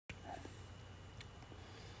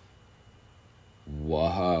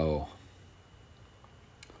Whoa.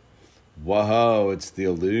 Whoa, it's the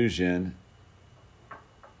illusion.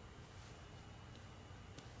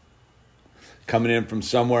 Coming in from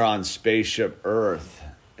somewhere on Spaceship Earth.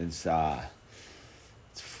 It's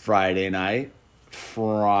Friday night.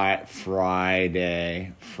 Friday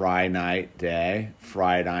night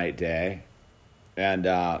day.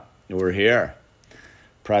 And we're here.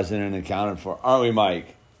 President accounted for. Aren't we,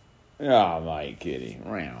 Mike? Yeah, Mike, kitty.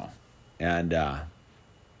 And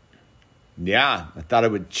yeah, I thought I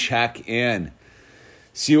would check in,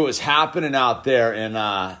 see what was happening out there in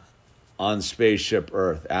on Spaceship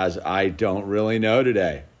Earth, as I don't really know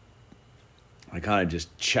today. I kind of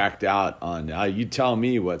just checked out on. You tell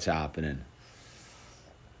me what's happening.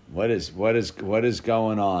 What is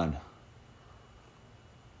going on?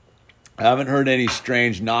 I haven't heard any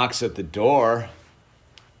strange knocks at the door.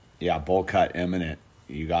 Yeah, bowl cut imminent.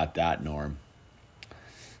 You got that, Norm.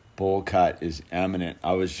 Bowl cut is imminent.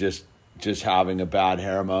 I was just having a bad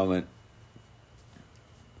hair moment.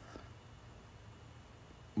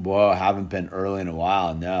 Whoa, haven't been early in a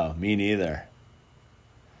while. No, me neither.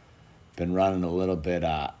 Been running a little bit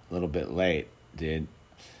late, dude.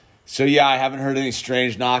 So yeah, I haven't heard any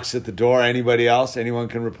strange knocks at the door. Anybody else? Anyone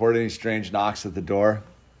can report any strange knocks at the door?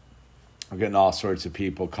 I'm getting all sorts of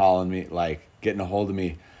people calling me, like getting a hold of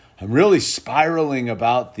me. I'm really spiraling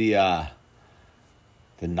about the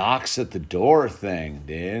knocks at the door thing,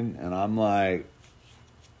 dude. And I'm like,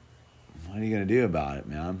 what are you going to do about it,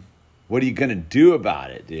 man? What are you going to do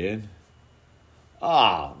about it, dude?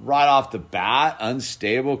 Right off the bat,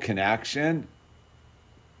 unstable connection.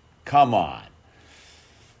 Come on.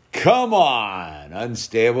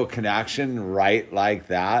 Unstable connection right like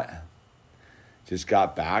that. Just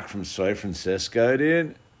got back from San Francisco,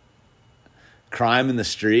 dude. Crime in the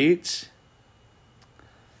streets.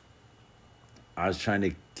 I was trying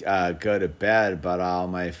to go to bed, but all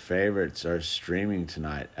my favorites are streaming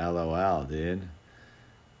tonight. LOL, dude.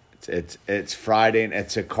 It's Friday, and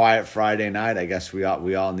it's a quiet Friday night. I guess we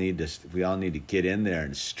all need to get in there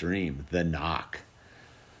and stream the knock,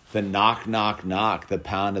 the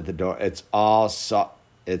pound at the door. It's all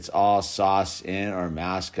sauce in or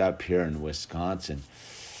mask up here in Wisconsin.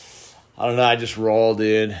 I don't know. I just roll,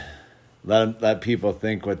 dude. Let people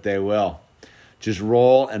think what they will. Just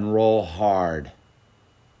roll and roll hard.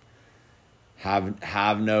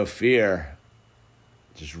 Have no fear.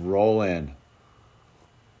 Just roll in.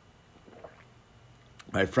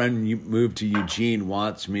 My friend moved to Eugene,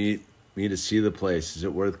 wants me to see the place. Is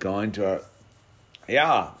it worth going to?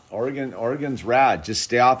 Yeah, Oregon's rad. Just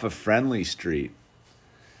stay off of Friendly Street.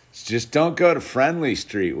 Just don't go to Friendly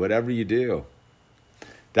Street, whatever you do.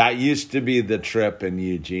 That used to be the trip in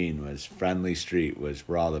Eugene, was Friendly Street was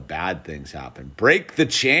where all the bad things happen. Break the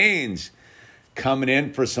chains. Coming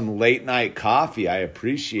in for some late night coffee. I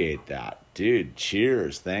appreciate that. Dude,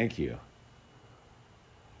 cheers. Thank you.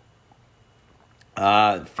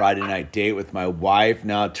 Friday night date with my wife,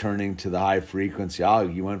 now turning to the high frequency. Oh,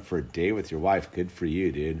 you went for a date with your wife. Good for you,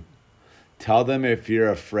 dude. Tell them if you're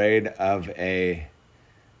afraid of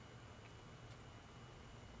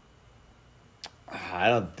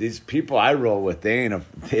these people I roll with, they ain't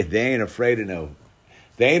afraid of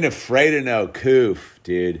no coof,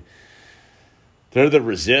 dude. They're the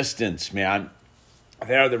resistance, man.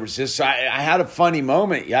 They're the resistance. I had a funny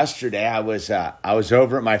moment yesterday. I was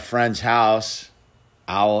over at my friend's house.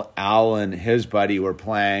 Al and his buddy were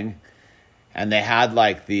playing, and they had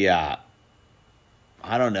like the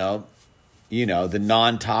the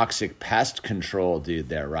non-toxic pest control dude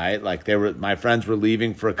there, right? Like my friends were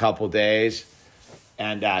leaving for a couple days,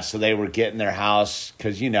 and so they were getting their house,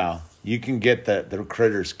 because you can get the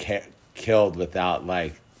critters killed without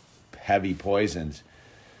like heavy poisons.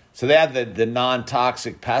 So they had the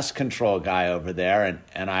non-toxic pest control guy over there,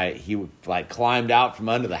 and he like climbed out from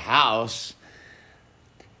under the house.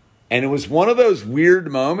 And it was one of those weird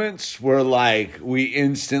moments where like we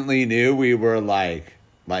instantly knew we were like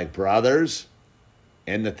brothers.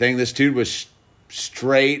 And the thing, this dude was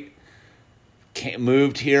straight,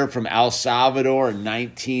 moved here from El Salvador in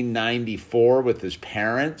 1994 with his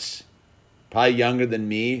parents, probably younger than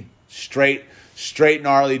me. Straight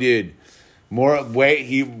gnarly dude.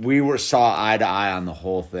 We saw eye to eye on the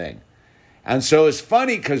whole thing. And so it's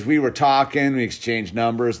funny because we were talking, we exchanged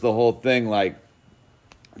numbers, the whole thing. Like,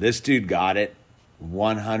 this dude got it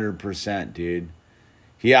 100%, dude.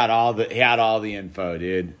 He had all the info,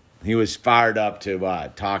 dude. He was fired up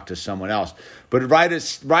to talk to someone else. But right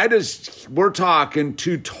as we're talking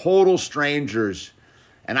to total strangers,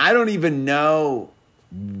 and I don't even know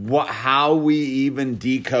how we even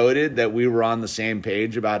decoded that we were on the same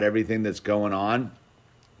page about everything that's going on.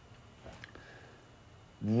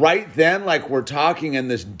 right then, like we're talking, and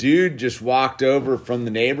this dude just walked over from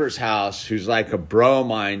the neighbor's house who's like a bro of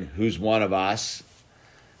mine, who's one of us,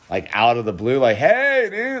 like out of the blue, like, hey,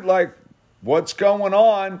 dude, like, what's going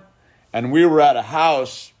on? And we were at a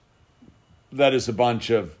house that is a bunch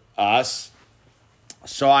of us.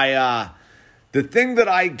 So the thing that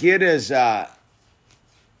I get is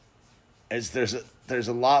there's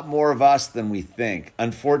a lot more of us than we think.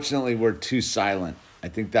 Unfortunately, we're too silent. I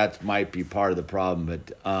think that might be part of the problem,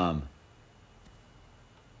 but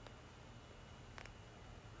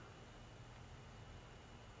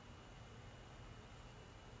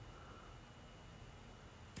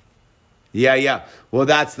yeah. Well,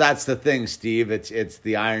 that's the thing, Steve. It's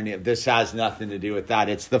the irony of this has nothing to do with that.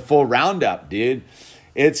 It's the full roundup, dude.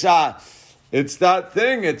 It's that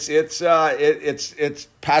thing. It's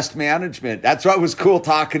pest management. That's why it was cool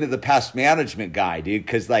talking to the pest management guy, dude,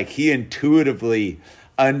 because like he intuitively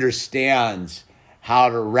understands how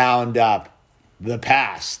to round up the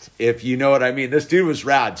pest, if you know what I mean. This dude was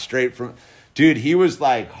rad, dude, he was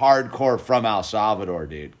like hardcore from El Salvador,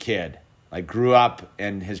 dude, kid. Like grew up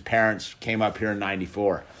and his parents came up here in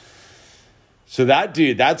 94. So that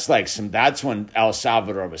dude, that's when El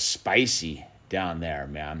Salvador was spicy down there,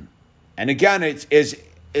 man. And again, is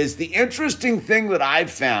the interesting thing that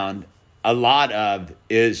I've found a lot of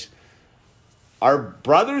is our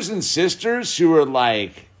brothers and sisters who are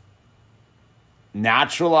like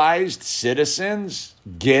naturalized citizens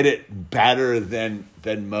get it better than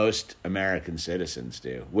most American citizens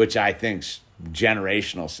do, which I think's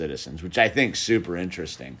generational citizens, which I think super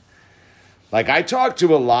interesting. Like I talk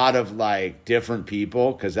to a lot of like different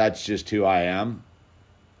people because that's just who I am.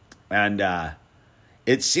 And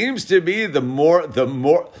it seems to be the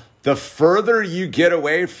further you get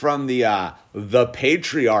away from the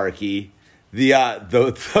patriarchy,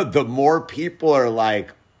 the more people are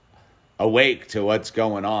like awake to what's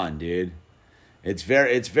going on, dude. It's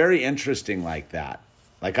very interesting like that.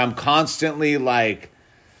 Like I'm constantly like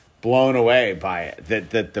blown away by it.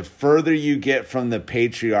 That the further you get from the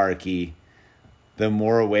patriarchy, the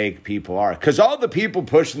more awake people are. Because all the people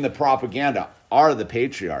pushing the propaganda are the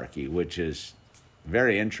patriarchy, which is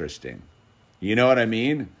very interesting. You know what I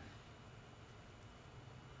mean?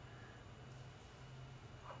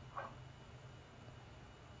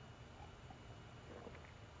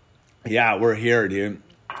 Yeah, we're here, dude.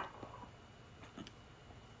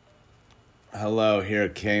 Hello,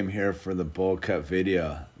 came here for the bowl cut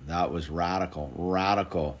video. That was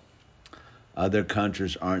radical. Other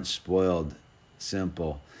countries aren't spoiled.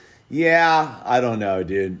 Simple. Yeah, I don't know,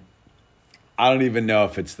 dude. I don't even know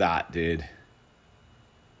if it's that, dude.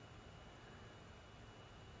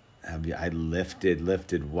 I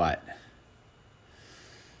lifted what?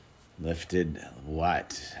 Lifted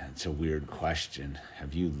what? It's a weird question.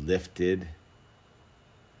 Have you lifted?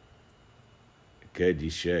 Good, you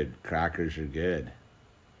should. Crackers are good.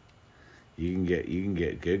 You can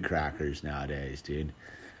get good crackers nowadays, dude.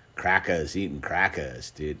 Eating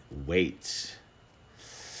crackers, dude. Weights.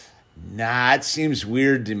 Nah, it seems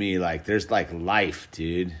weird to me. Like there's like life,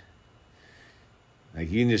 dude. Like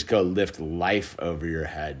you can just go lift life over your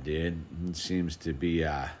head, dude. It seems to be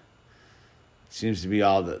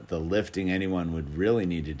all the lifting anyone would really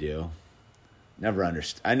need to do.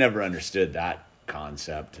 I never understood that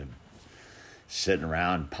concept of sitting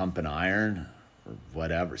around pumping iron or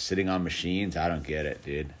whatever, sitting on machines. I don't get it,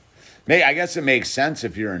 dude. I guess it makes sense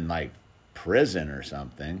if you're in like prison or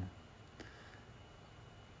something.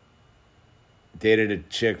 Dated a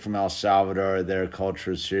chick from El Salvador. Their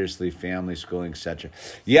culture is seriously family schooling, etc.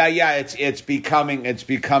 Yeah. It's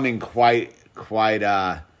becoming quite.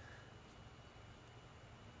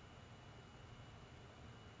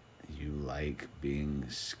 You like being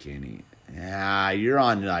skinny? Yeah, you're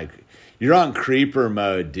on creeper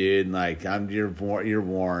mode, dude. Like you're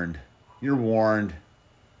warned. You're warned.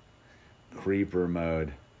 Creeper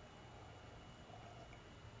mode.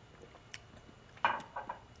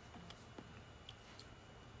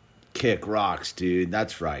 Kick rocks, dude.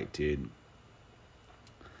 That's right, dude.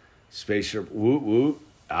 Spaceship woot woot.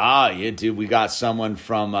 Ah, yeah, dude. We got someone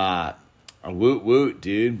from a woot woot,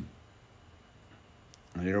 dude.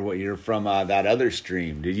 You're from that other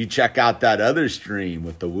stream. Did you check out that other stream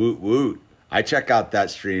with the woot woot? I check out that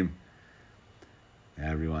stream.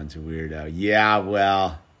 Everyone's a weirdo. Yeah,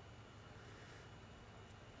 well.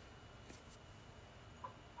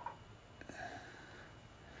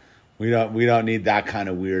 We don't need that kind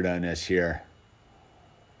of weirdness here.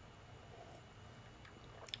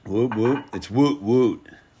 Woot woot. It's woot woot.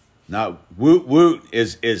 No, woot woot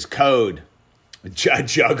is code.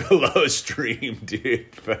 Juggalo stream, dude.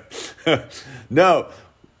 No.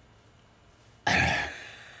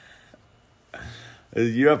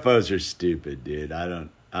 UFOs are stupid, dude. I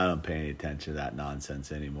don't pay any attention to that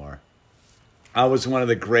nonsense anymore. I was one of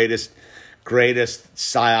the greatest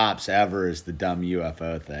psyops ever is the dumb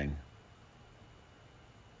UFO thing.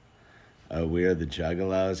 Oh, we are the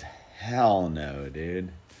Juggalos? Hell no,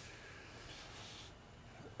 dude.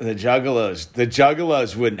 The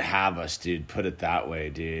Juggalos wouldn't have us, dude. Put it that way,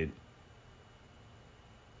 dude.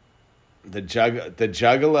 The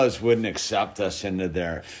Juggalos wouldn't accept us into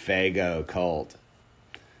their Fago cult.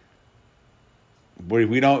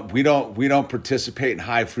 We don't participate in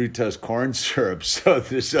high fructose corn syrup, so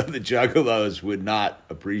the Juggalos would not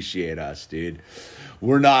appreciate us, dude.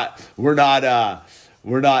 We're not that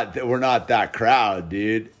crowd,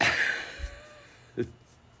 dude.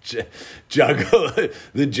 The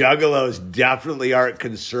Juggalos definitely aren't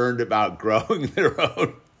concerned about growing their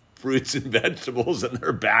own fruits and vegetables in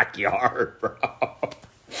their backyard, bro.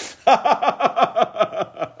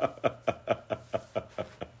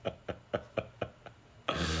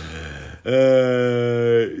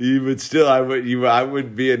 Even still, I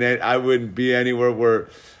wouldn't be anywhere where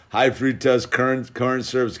high fructose corn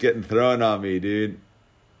syrup's getting thrown on me, dude.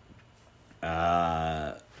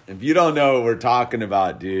 If you don't know what we're talking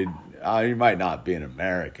about, dude, you might not be an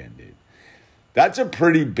American, dude. That's a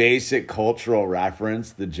pretty basic cultural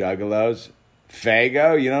reference, the Juggalos.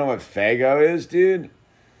 Fago, you know what Fago is, dude?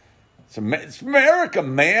 It's America,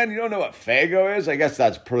 man. You don't know what Fago is? I guess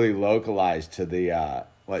that's pretty localized to the,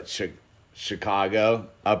 Chicago,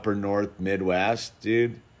 upper north, Midwest,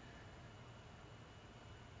 dude.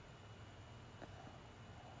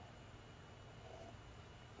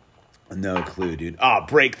 No clue, dude. Oh,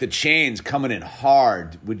 Break the Chains coming in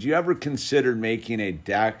hard. Would you ever consider making a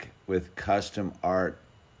deck with custom art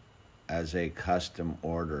as a custom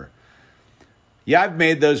order? Yeah, I've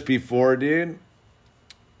made those before, dude.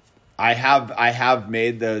 I have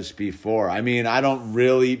made those before. I mean, I don't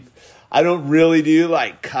really do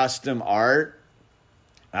like custom art.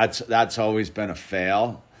 That's always been a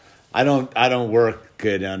fail. I don't work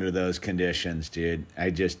good under those conditions, dude. I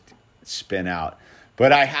just spin out.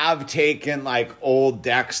 But I have taken like old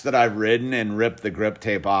decks that I've written and ripped the grip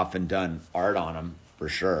tape off and done art on them for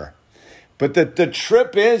sure. But the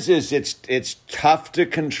trip is it's tough to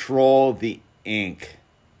control the ink.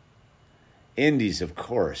 Indies, of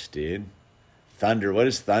course, dude. Thunder, what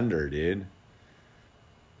is Thunder, dude?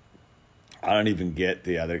 I don't even get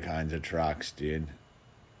the other kinds of trucks, dude.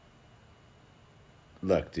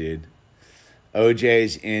 Look, dude.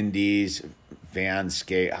 OJ's, Indies, Vans,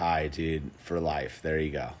 Skate High, dude, for life. There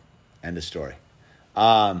you go. End of story.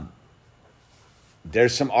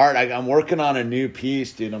 There's some art. I'm working on a new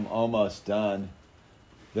piece, dude. I'm almost done.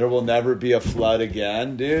 There Will Never Be a Flood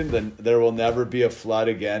Again, dude. The There Will Never Be a Flood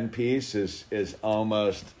Again piece is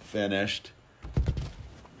almost finished.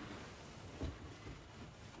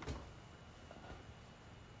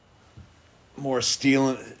 More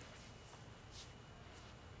stealing.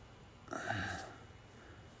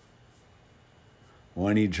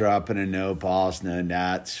 When he dropping a no balls, no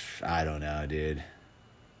nuts. I don't know, dude.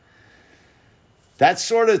 That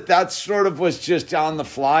sort of was just on the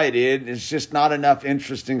fly, dude. It's just not enough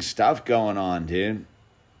interesting stuff going on, dude.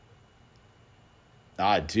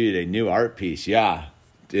 Dude, a new art piece. Yeah.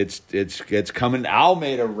 It's coming. Al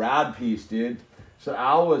made a rad piece, dude. So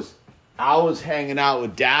Al was hanging out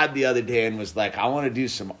with Dad the other day and was like, I want to do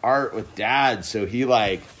some art with Dad. So he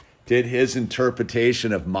like did his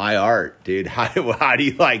interpretation of my art, dude. How do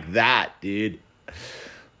you like that, dude?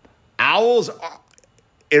 Owl's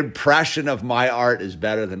impression of my art is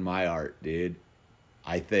better than my art, dude.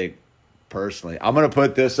 I think, personally. I'm going to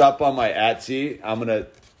put this up on my Etsy.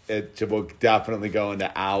 It will definitely go into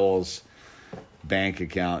Owl's bank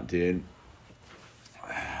account, dude.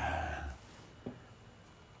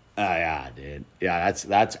 Oh, yeah, dude. Yeah,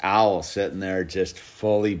 that's Owl sitting there just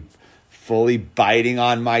fully biting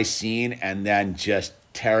on my scene and then just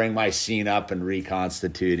tearing my scene up and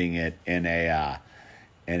reconstituting it in a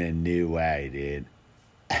new way, dude.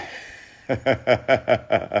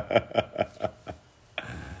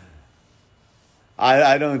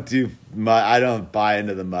 I don't buy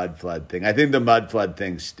into the mud flood thing. I think the mud flood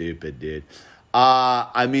thing's stupid, dude.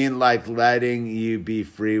 I mean, like letting you be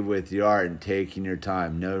free with your art and taking your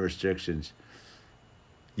time, no restrictions.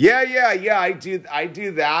 Yeah. I do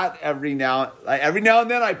that every now and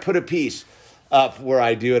then. I put a piece up where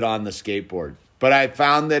I do it on the skateboard. But I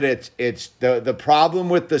found that it's the problem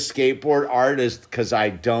with the skateboard art is because I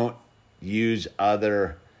don't use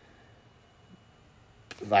other,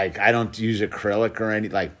 like I don't use acrylic or any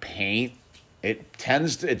like paint.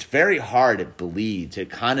 it's very hard. It bleeds.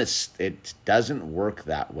 It doesn't work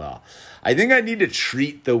that well. I think I need to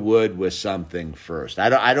treat the wood with something first.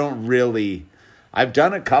 I don't really, I've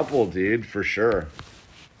done a couple, dude, for sure.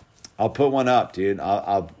 I'll put one up, dude.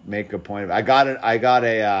 I'll make a point of it. I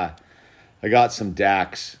got some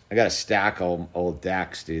Dax. I got a stack of old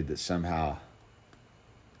Dax, dude, that somehow.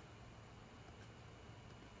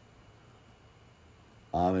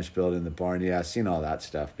 Amish building the barn. Yeah, I've seen all that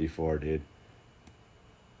stuff before, dude.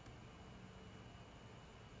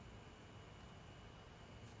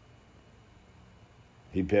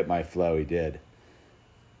 He bit my flow, he did.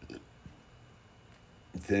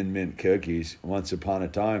 Thin Mint cookies, once upon a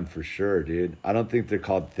time, for sure, dude. I don't think they're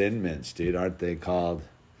called Thin Mints, dude. Aren't they called...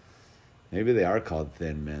 Maybe they are called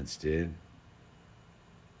Thin Mints, dude.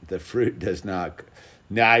 The fruit does not...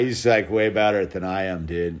 Nah, he's like way better than I am,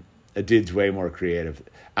 dude. That dude's way more creative.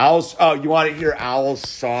 Owl's... Oh, you want to hear Owl's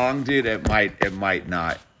song, dude? It might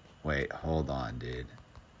not. Wait, hold on, dude.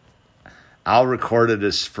 Owl recorded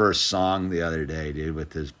his first song the other day, dude,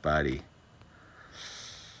 with his buddy.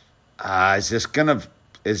 Is this gonna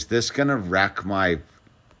wreck my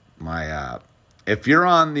if you're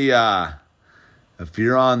on the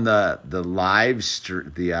live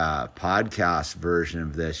podcast version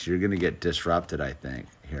of this, you're gonna get disrupted, I think.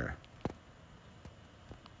 Here.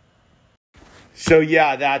 So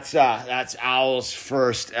yeah, that's Owl's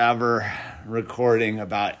first ever recording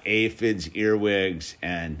about aphids, earwigs,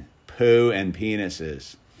 and poo and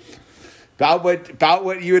penises. About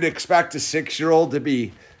what you would expect a 6-year-old to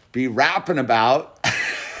be rapping about.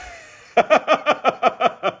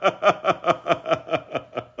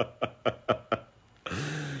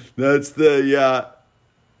 That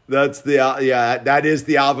is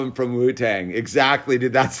the album from Wu-Tang. Exactly,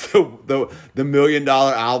 dude. That's the $1 million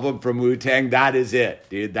album from Wu-Tang. That is it,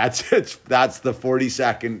 dude. That's it. That's the 40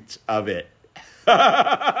 seconds of it.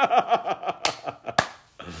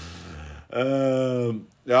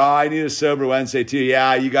 I need a sober Wednesday too.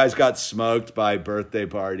 Yeah, you guys got smoked by birthday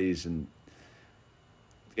parties and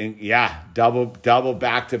yeah, double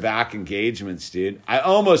back-to-back engagements, dude. I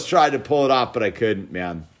almost tried to pull it off, but I couldn't,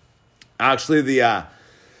 man. Actually, the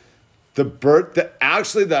birth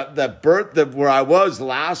where I was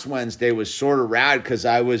last Wednesday was sort of rad because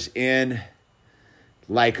I was in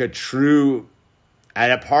like at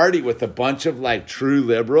a party with a bunch of like true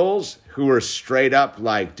liberals who were straight up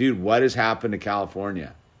like, dude, what has happened to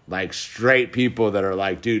California? Like straight people that are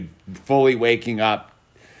like, dude, fully waking up.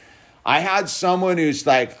 I had someone who's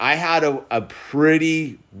like, I had a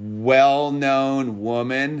pretty well-known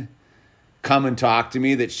woman come and talk to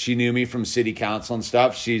me that she knew me from city council and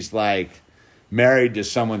stuff. She's like married to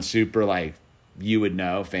someone super like you would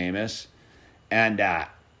know, famous. And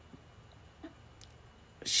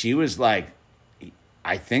she was like,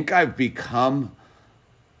 I think I'm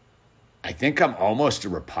almost a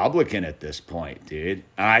Republican at this point, dude.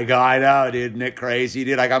 And I go, I know, dude, isn't it crazy,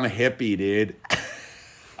 dude? Like, I'm a hippie, dude.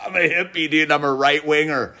 I'm a hippie, dude. I'm a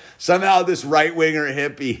right-winger. Somehow this right-winger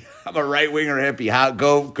hippie. I'm a right-winger hippie. How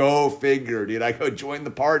go figure, dude. I go join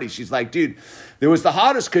the party. She's like, dude, it was the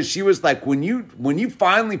hottest because she was like, when you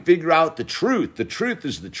finally figure out the truth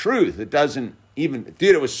is the truth. It doesn't even,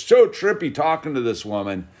 dude, it was so trippy talking to this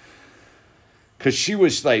woman because she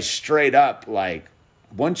was like straight up like,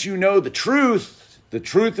 once you know the truth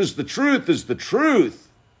is the truth.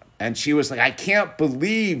 And she was like, I can't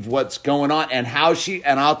believe what's going on and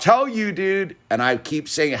and I'll tell you, dude, and I keep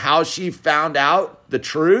saying how she found out the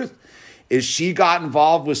truth is she got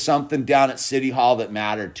involved with something down at City Hall that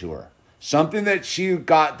mattered to her. Something that she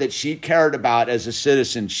cared about as a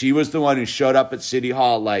citizen. She was the one who showed up at City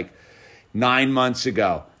Hall like 9 months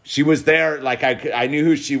ago. She was there, like I knew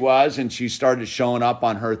who she was, and she started showing up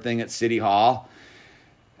on her thing at City Hall.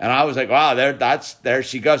 And I was like, wow, there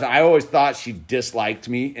she goes. I always thought she disliked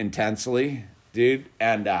me intensely, dude.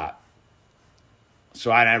 And so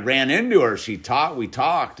I ran into her. We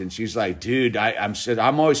talked, and she's like, dude,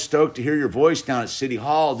 I'm always stoked to hear your voice down at City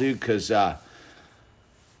Hall, dude, because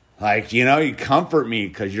like, you know, you comfort me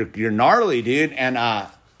because you're gnarly, dude. And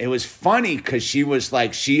it was funny because she was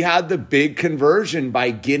like, she had the big conversion by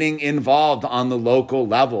getting involved on the local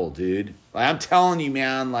level, dude. Like, I'm telling you,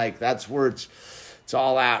 man, like that's where it's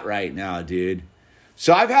all at right now, dude.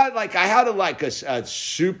 So I had a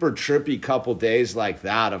super trippy couple days like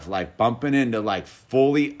that of like bumping into like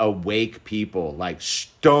fully awake people, like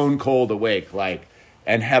stone cold awake, like,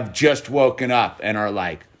 and have just woken up and are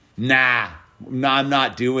like, nah, I'm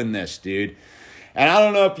not doing this, dude. And I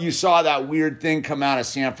don't know if you saw that weird thing come out of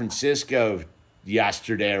San Francisco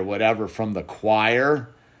yesterday or whatever from the choir.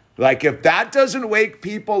 Like, if that doesn't wake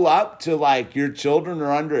people up to, like, your children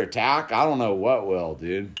are under attack, I don't know what will,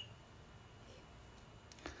 dude.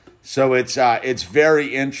 So it's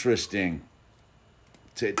very interesting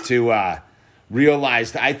to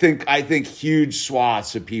realize that I think huge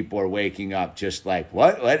swaths of people are waking up just like,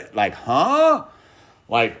 what? Like, huh?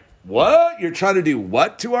 Like, what? You're trying to do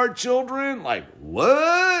what to our children? Like,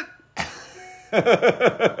 what?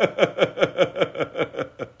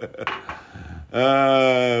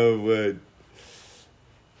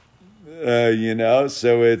 But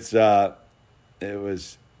so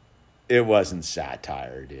it wasn't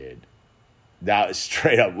satire, dude. That was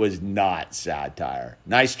straight up was not satire.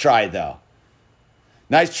 Nice try, though.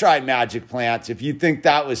 Nice try, Magic Plants. If you think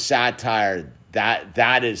that was satire,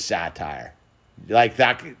 that is satire. Like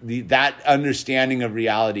that understanding of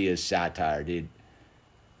reality is satire, dude.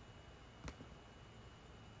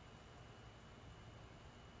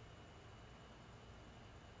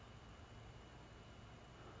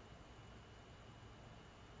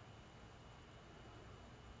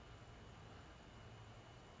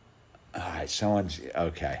 All right, someone's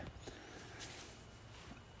okay.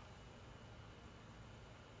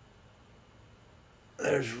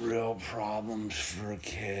 There's real problems for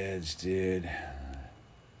kids, dude.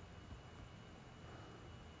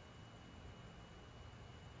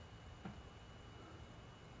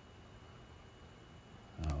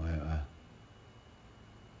 Oh, wait,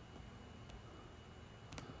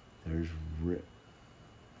 there's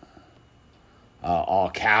all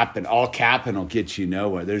capping will get you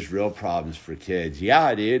nowhere. There's real problems for kids.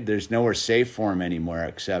 Yeah, dude. There's nowhere safe for them anymore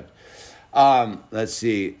except, let's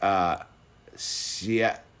see,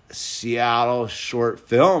 Seattle Short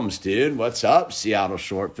Films, dude. What's up, Seattle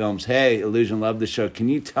Short Films? Hey, Illusion, love the show. Can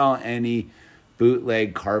you tell any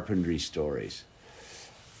bootleg carpentry stories?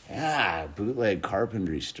 Yeah, bootleg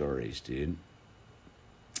carpentry stories, dude.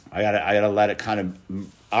 I gotta let it kind of.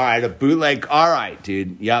 All right, a bootleg. All right,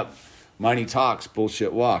 dude. Yep. Money talks,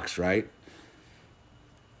 bullshit walks, right?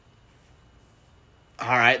 All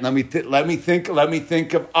right, let me think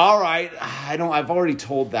of. All right, I've already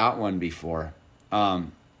told that one before.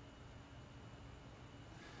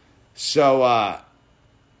 So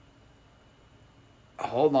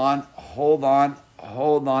hold on.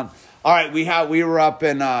 All right, we were up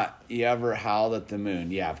in. You ever howled at the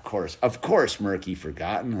moon? Yeah, of course, Murky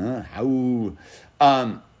Forgotten. Huh?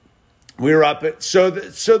 How? We were up at so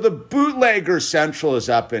the bootlegger central is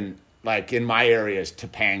up in my area is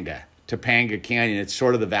Topanga Canyon. It's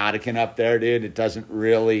sort of the Vatican up there, dude. It doesn't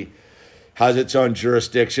really has its own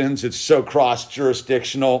jurisdictions. It's so cross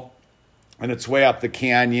jurisdictional, and it's way up the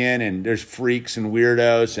canyon, and there's freaks and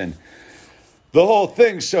weirdos and the whole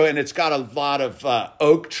thing. So, and it's got a lot of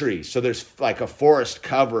oak trees. So there's like a forest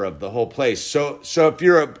cover of the whole place. So if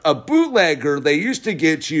you're a bootlegger, they used to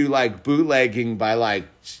get you like bootlegging by like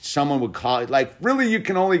someone would call it like really you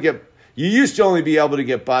used to only be able to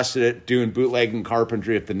get busted at doing bootlegging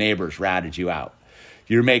carpentry if the neighbors ratted you out.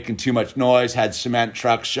 You're making too much noise, had cement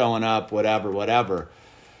trucks showing up, whatever.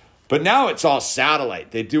 But now it's all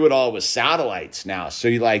satellite. They do it all with satellites now. So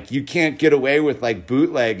you can't get away with like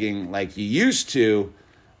bootlegging like you used to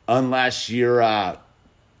unless you're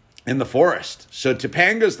in the forest. So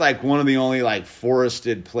Topanga's like one of the only like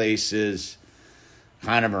forested places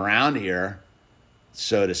kind of around here,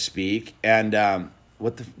 so to speak. And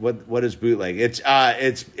what is bootleg?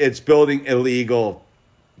 It's building illegal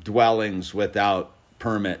dwellings without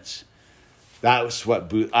permits. That was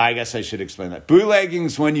what I guess I should explain that. Bootlegging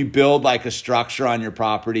is when you build like a structure on your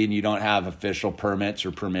property and you don't have official permits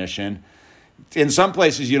or permission. In some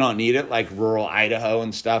places you don't need it, like rural Idaho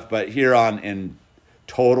and stuff, but here in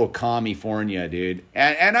total California, dude.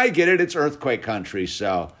 And I get it, it's earthquake country,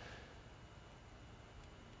 so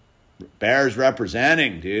Bears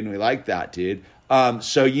representing, dude. And we like that, dude.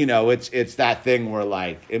 So it's that thing where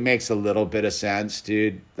like it makes a little bit of sense,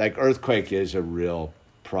 dude. Like earthquake is a real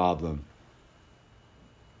problem.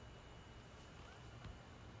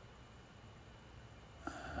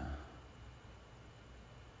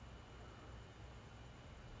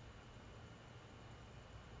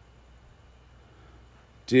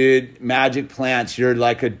 Dude, Magic Plants, you're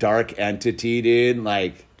like a dark entity, dude.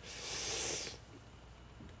 Like,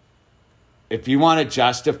 if you want to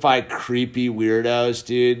justify creepy weirdos,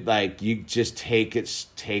 dude, like you just take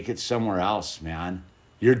it somewhere else, man.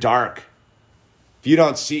 You're dark. If you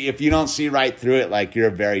don't see right through it, like you're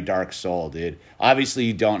a very dark soul, dude. Obviously,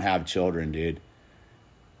 you don't have children, dude.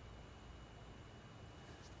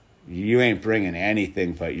 You ain't bringing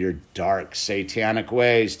anything but your dark satanic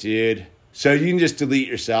ways, dude. So you can just delete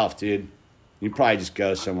yourself, dude. You probably just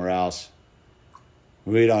go somewhere else.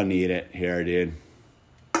 We don't need it here, dude.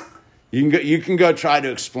 You can go try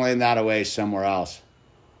to explain that away somewhere else.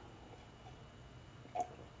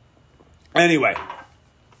 Anyway.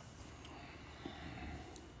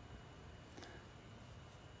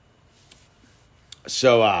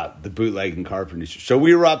 So the bootlegging carpentry. So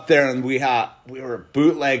we were up there and we were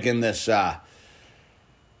bootlegging this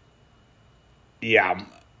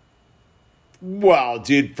well,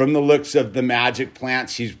 dude, from the looks of the Magic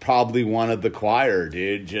Plants, he's probably one of the choir,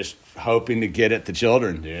 dude, just hoping to get at the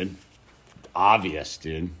children, dude. Obvious,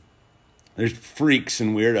 dude. There's freaks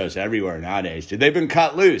and weirdos everywhere nowadays, dude. They've been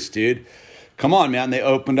cut loose, dude. Come on, man. They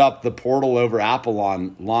opened up the portal over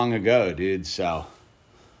Apollon long ago, dude. So,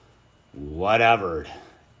 whatever.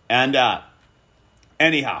 And,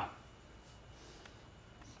 anyhow,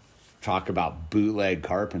 talk about bootleg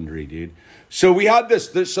carpentry, dude. So we had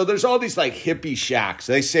so there's all these like hippie shacks.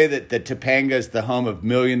 They say that Topanga is the home of $1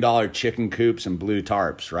 million chicken coops and blue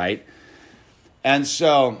tarps, right? And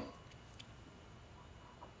so,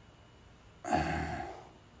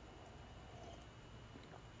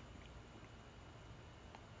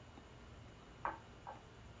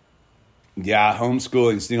 yeah,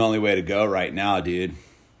 homeschooling's the only way to go right now, dude.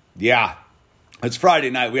 Yeah, it's Friday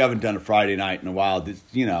night. We haven't done a Friday night in a while.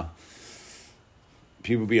 You know,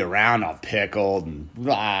 people be around all pickled and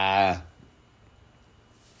blah.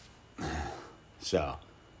 So,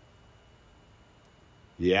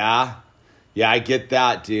 yeah, I get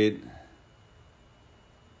that, dude.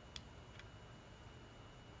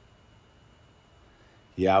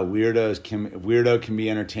 Yeah, weirdo can be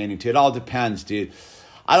entertaining too. It all depends, dude.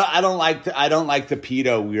 I don't like the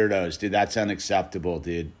pedo weirdos, dude. That's unacceptable,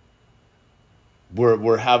 dude.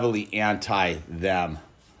 We're heavily anti them.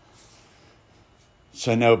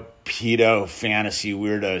 So no pedo fantasy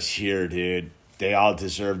weirdos here, dude. They all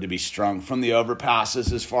deserve to be strung from the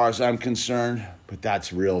overpasses as far as I'm concerned. But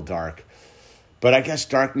that's real dark. But I guess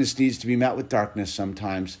darkness needs to be met with darkness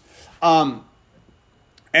sometimes.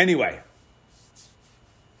 Anyway.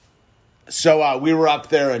 So we were up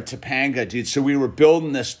there in Topanga, dude. So we were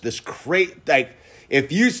building this crate. Like,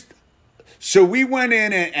 so we went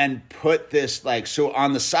in and put this, like, so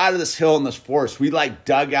on the side of this hill in this forest, we like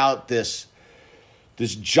dug out this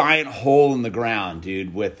giant hole in the ground,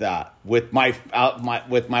 dude. With my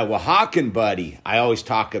Oaxacan buddy, I always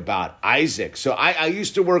talk about Isaac. So I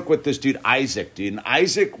used to work with this dude Isaac, dude, and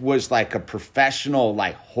Isaac was like a professional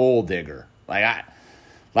like hole digger,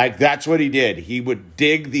 Like, that's what he did. He would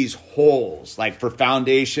dig these holes, like, for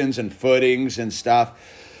foundations and footings and stuff.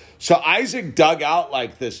 So Isaac dug out,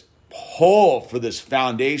 like, this hole for this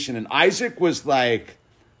foundation. And Isaac was, like,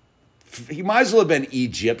 he might as well have been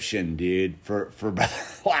Egyptian, dude, for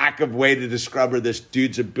lack of way to describe this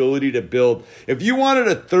dude's ability to build. If you wanted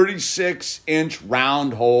a 36-inch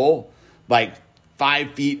round hole, like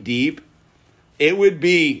 5 feet deep, it would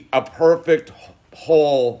be a perfect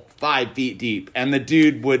hole 5 feet deep, and the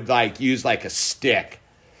dude would like use like a stick,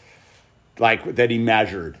 like that he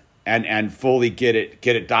measured, and fully get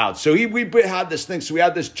it dialed. So we had this thing. So we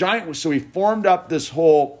had this giant. So we formed up this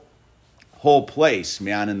whole place,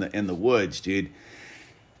 man, in the woods, dude.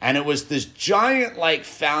 And it was this giant like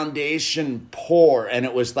foundation pour, and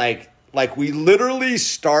it was like we literally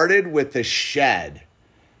started with a shed.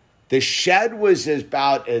 The shed was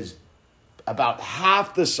about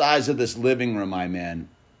half the size of this living room I'm in.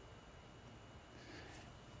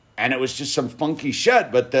 And it was just some funky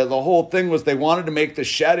shed, but the whole thing was they wanted to make the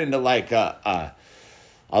shed into like a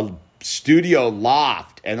studio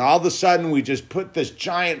loft. And all of a sudden we just put this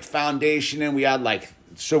giant foundation in. We had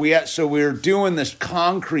so we were doing this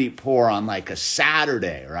concrete pour on like a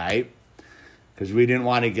Saturday, right? Because we didn't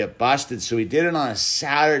want to get busted. So we did it on a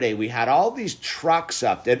Saturday. We had all these trucks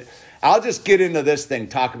up. I'll just get into this thing,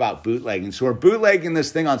 talk about bootlegging. So we're bootlegging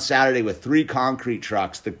this thing on Saturday with 3 concrete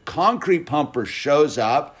trucks. The concrete pumper shows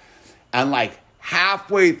up, and like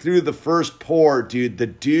halfway through the first pour, dude, the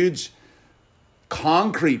dude's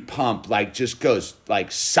concrete pump like just goes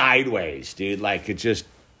like sideways, dude. Like it just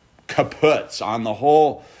kaputs on the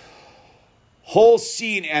whole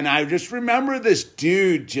scene. And I just remember this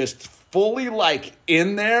dude just fully like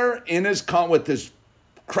in there in his with his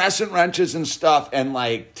crescent wrenches and stuff, and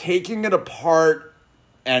like taking it apart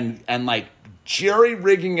and like jerry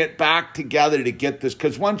rigging it back together to get this,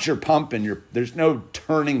 because once you're pumping, there's no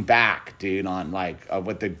turning back, dude, on like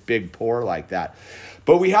with a big pour like that.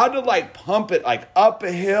 But we had to like pump it like up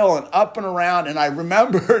a hill and up and around. And I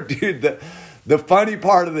remember, dude, the funny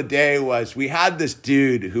part of the day was we had this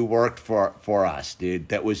dude who worked for us, dude,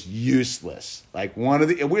 that was useless. Like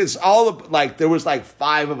it was there was like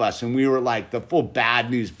 5 of us, and we were like the full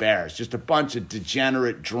Bad News Bears, just a bunch of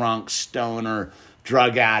degenerate, drunk, stoner,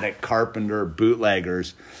 drug addict, carpenter,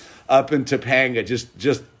 bootleggers. up in Topanga, just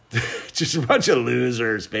just a bunch of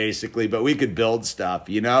losers basically, but we could build stuff,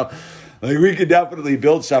 you know? Like we could definitely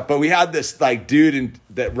build stuff, but we had this like dude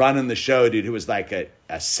that running the show, dude, who was like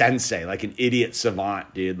a sensei, like an idiot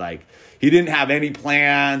savant, dude. Like he didn't have any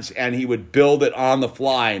plans and he would build it on the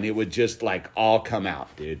fly and it would just like all come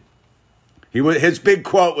out, dude. His big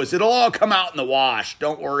quote was, "It'll all come out in the wash.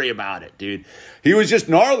 Don't worry about it, dude." He was just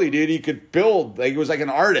gnarly, dude. He could build, like he was like an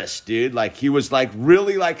artist, dude. Like he was like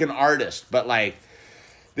really like an artist, but like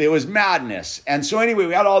it was madness. And so anyway,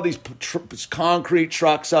 we had all these concrete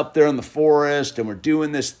trucks up there in the forest and we're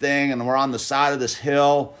doing this thing and we're on the side of this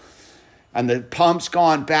hill and the pump's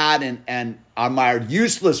gone bad and my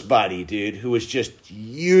useless buddy, dude, who was just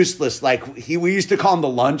useless. Like we used to call him the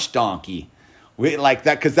lunch donkey. We like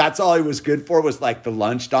that because that's all he was good for was like the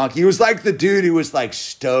lunch donkey. He was like the dude who was like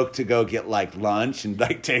stoked to go get like lunch and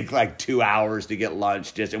like take like 2 hours to get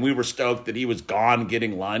lunch and we were stoked that he was gone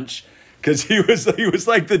getting lunch because he was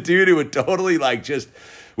like the dude who would totally like just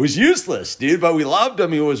was useless, dude. But we loved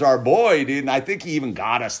him. He was our boy, dude. And I think he even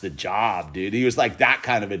got us the job, dude. He was like that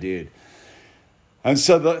kind of a dude. And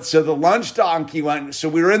so the lunch donkey went. So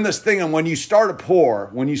we were in this thing, and when you start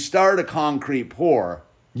a concrete pour,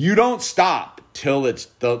 you don't stop till it's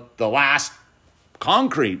the last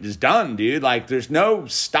concrete is done, dude. Like there's no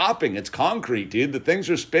stopping. It's concrete, dude. The things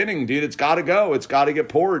are spinning, dude. It's got to go. It's got to get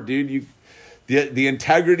poured, dude. The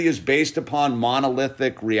integrity is based upon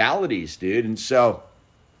monolithic realities, dude.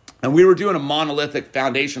 And we were doing a monolithic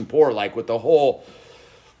foundation pour, like with the whole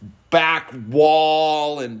back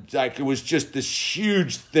wall, and like it was just this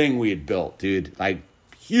huge thing we had built, dude. Like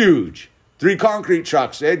huge. 3 concrete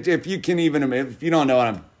trucks. If you don't know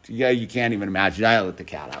what you can't even imagine. I let the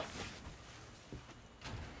cat out.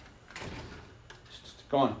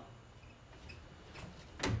 Go on.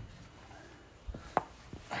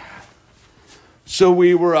 So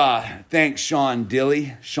we were, thanks Sean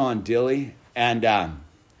Dilly. And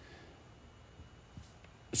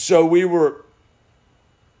so we were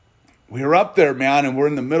up there, man, and we're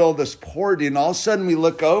in the middle of this pour, dude, and all of a sudden we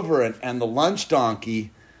look over and the lunch donkey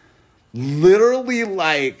literally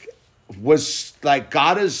like was like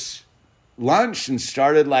got his lunch and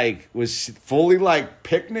started like was fully like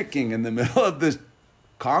picnicking in the middle of this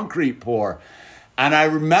concrete pour. And I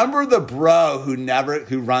remember the bro who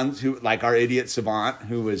like our idiot savant,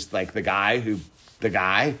 who was like the guy,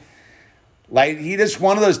 like he just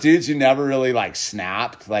one of those dudes who never really like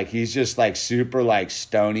snapped. Like he's just like super like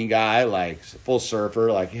stony guy, like full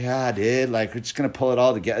surfer. Like, yeah, dude, like we're just going to pull it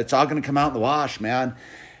all together. It's all going to come out in the wash, man.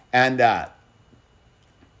 And,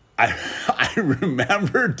 I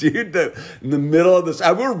remember, dude, in the middle of this,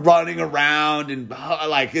 we're running around and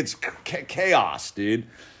like it's chaos, dude.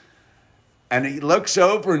 And he looks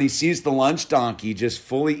over and he sees the lunch donkey just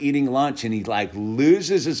fully eating lunch, and he like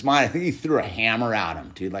loses his mind. I think he threw a hammer at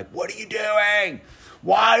him, dude. Like, what are you doing?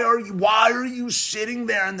 Why are you sitting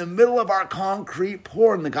there in the middle of our concrete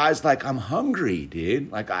pour? And the guy's like, I'm hungry,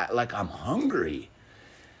 dude. I'm hungry.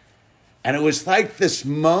 And it was like this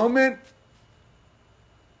moment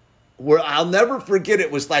where I'll never forget.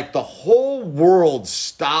 It was like the whole world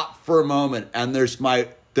stopped for a moment, and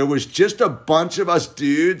there was just a bunch of us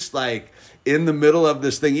dudes like in the middle of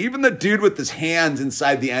this thing. Even the dude with his hands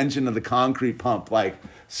inside the engine of the concrete pump like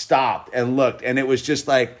stopped and looked, and it was just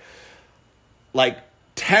like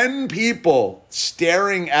 10 people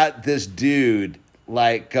staring at this dude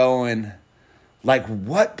like going like,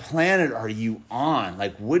 what planet are you on?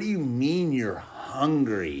 Like, what do you mean you're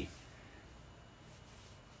hungry?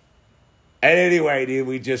 And anyway, dude,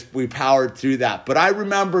 we powered through that. But I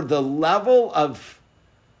remember the level of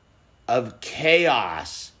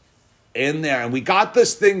chaos in there. And we got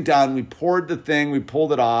this thing done. We poured the thing. We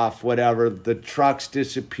pulled it off, whatever. The trucks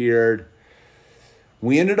disappeared.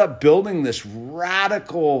 We ended up building this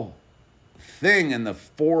radical thing in the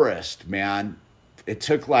forest, man. It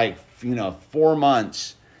took 4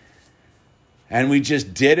 months. And we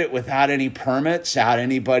just did it without any permits, without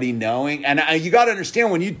anybody knowing. And you got to understand,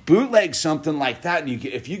 when you bootleg something like that, and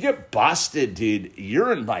if you get busted, dude,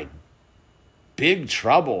 you're in like big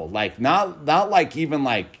trouble. Like not like even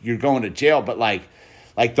like you're going to jail, but like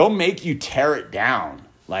they'll make you tear it down,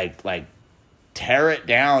 like tear it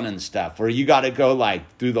down and stuff. Or you got to go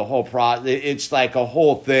like through the whole process. It's like a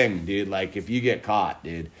whole thing, dude. Like if you get caught,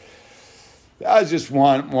 dude. That was just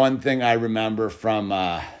one thing I remember from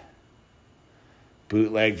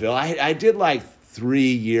Bootlegville. I did like 3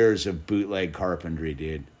 years of bootleg carpentry,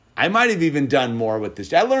 dude. I might have even done more with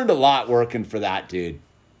this. I learned a lot working for that dude.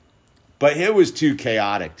 But it was too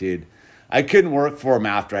chaotic, dude. I couldn't work for him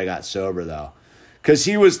after I got sober, though. Because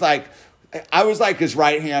he was like, I was like his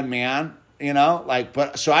right-hand man. you know, like,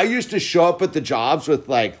 but so I used to show up at the jobs with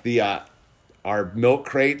like our milk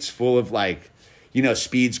crates full of like, you know,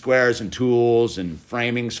 speed squares and tools and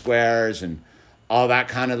framing squares and all that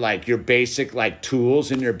kind of like your basic like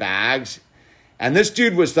tools in your bags. And this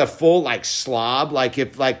dude was the full like slob. Like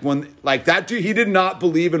if like when like that dude, he did not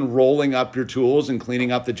believe in rolling up your tools and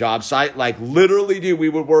cleaning up the job site. Like literally, dude, we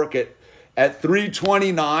would work at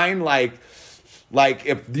 3:29. Like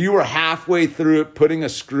if you were halfway through it, putting a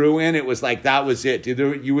screw in, it was like that was it,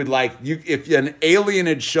 dude. You would like if an alien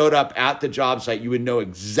had showed up at the job site, you would know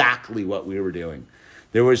exactly what we were doing.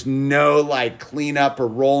 There was no like cleanup or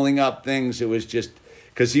rolling up things. It was just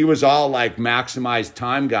because he was all like maximized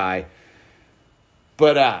time guy.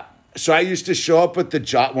 But so I used to show up at the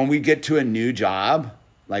job when we get to a new job.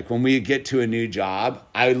 Like when we get to a new job,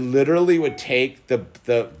 I literally would take the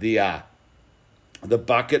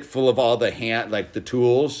bucket full of all the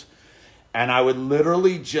tools, and I would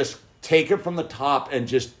literally just take it from the top and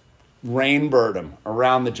just rainbird them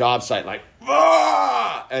around the job site, like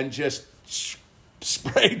and just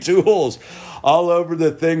spray tools all over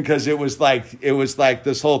the thing because it was like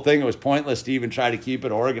this whole thing. It was pointless to even try to keep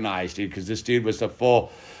it organized, dude, because this dude was a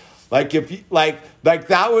full. Like if you, like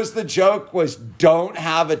that was the joke, was don't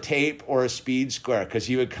have a tape or a speed square, because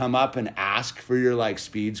he would come up and ask for your like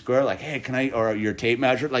speed square, like, hey, can I, or your tape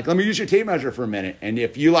measure, like let me use your tape measure for a minute. And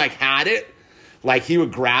if you like had it, like he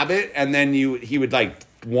would grab it and then he would like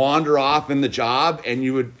wander off in the job, and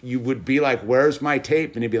you would be like, where's my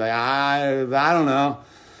tape? And he'd be like, I don't know.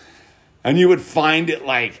 And you would find it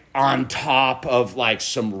like on top of like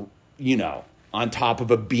some, you know, on top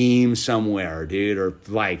of a beam somewhere, dude, or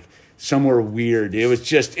like somewhere weird. It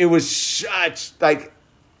was such like,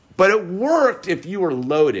 but it worked if you were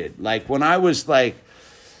loaded. Like when I was like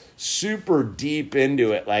super deep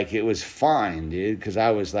into it, like it was fine, dude, because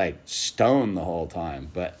I was like stoned the whole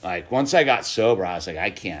time. But like once I got sober, I was like,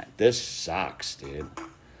 I can't. This sucks, dude.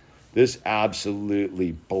 This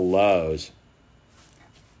absolutely blows.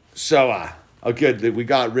 So, good. We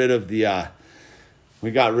got rid of the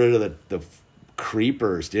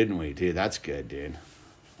creepers, didn't we, dude? That's good, dude.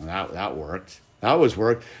 That worked. That was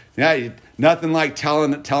work. Yeah, nothing like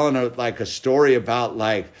telling a story about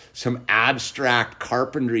like some abstract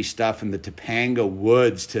carpentry stuff in the Topanga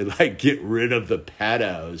woods to like get rid of the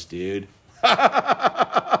pedos, dude.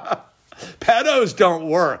 Pedos don't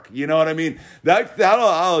work. You know what I mean?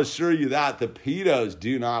 I'll assure you that the pedos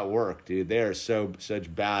do not work, dude. They are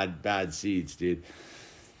such bad seeds, dude.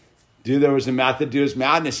 Dude, there was a method to his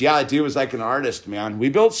madness. Yeah, that dude was like an artist, man.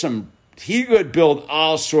 He could build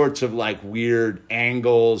all sorts of like weird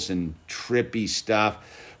angles and trippy stuff.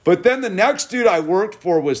 But then the next dude I worked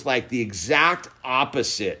for was like the exact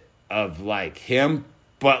opposite of like him.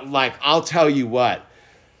 But like, I'll tell you what,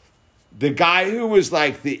 the guy who was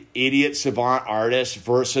like the idiot savant artist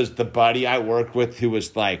versus the buddy I worked with who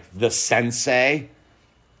was like the sensei,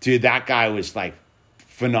 dude, that guy was like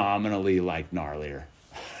phenomenally like gnarlier.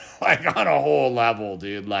 Like on a whole level,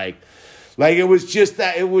 dude. Like it was just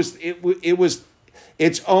that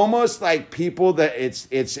it's almost like people that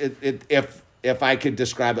if I could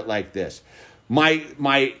describe it like this,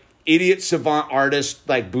 my idiot savant artist,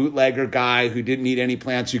 like bootlegger guy who didn't need any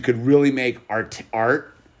plans, who could really make art,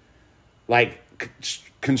 like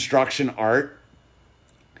construction art.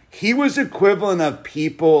 He was equivalent of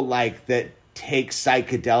people like that take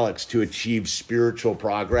psychedelics to achieve spiritual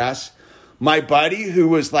progress. My buddy, who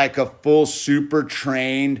was like a full super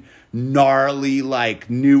trained, gnarly, like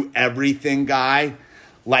knew everything guy,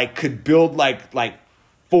 like could build we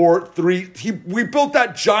built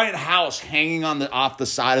that giant house hanging off the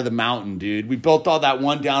side of the mountain, dude. We built all that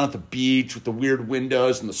one down at the beach with the weird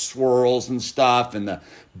windows and the swirls and stuff and the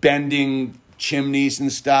bending chimneys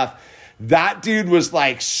and stuff. That dude was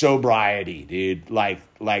like sobriety, dude. Like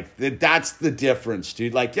that's the difference,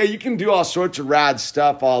 dude. Like, yeah, you can do all sorts of rad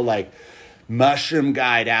stuff, all like mushroom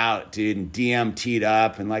guide out, dude, and DMT'd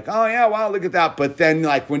up and like, oh yeah, wow, look at that. But then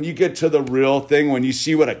like when you get to the real thing, when you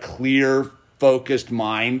see what a clear, focused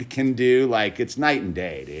mind can do, like it's night and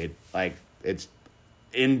day, dude. Like it's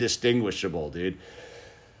indistinguishable, dude.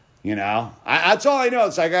 You know, that's all I know.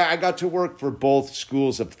 It's like I got to work for both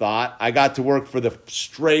schools of thought. I got to work for the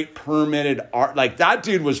straight permitted art. Like that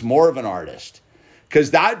dude was more of an artist,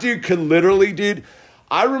 because that dude could literally, dude.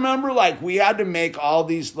 I remember like we had to make all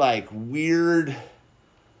these like weird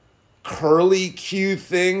curly Q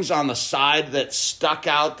things on the side that stuck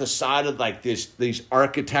out the side of like these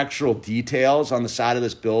architectural details on the side of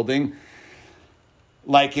this building.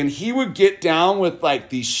 Like, and he would get down with like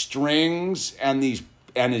these strings and these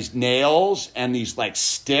his nails and these like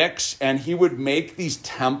sticks, and he would make these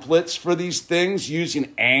templates for these things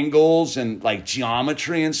using angles and like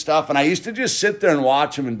geometry and stuff. And I used to just sit there and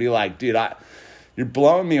watch him and be like, dude, you're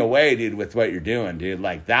blowing me away, dude, with what you're doing, dude.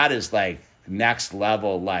 Like that is like next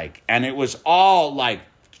level. Like, and it was all like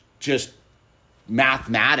just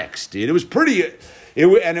mathematics, dude. It was pretty, it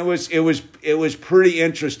was pretty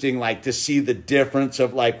interesting, like to see the difference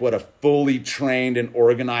of like what a fully trained and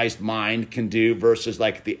organized mind can do versus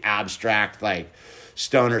like the abstract, like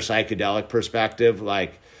stoner psychedelic perspective.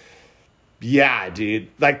 Like, yeah, dude,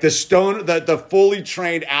 like the fully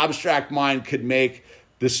trained abstract mind could make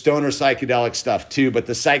the stoner psychedelic stuff too, but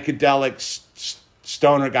the psychedelic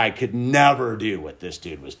stoner guy could never do what this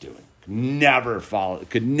dude was doing.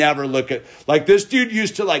 Could never look at, like this dude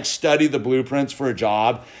used to like study the blueprints for a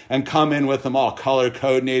job and come in with them all color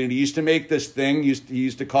coordinated. He used to make this thing he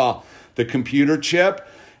used to call the computer chip.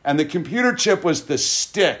 And the computer chip was the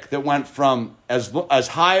stick that went from as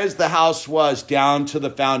high as the house was down to the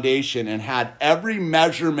foundation and had every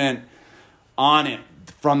measurement on it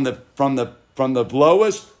from the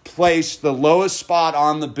lowest place, the lowest spot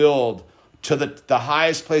on the build to the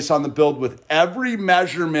highest place on the build, with every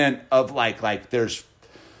measurement of like there's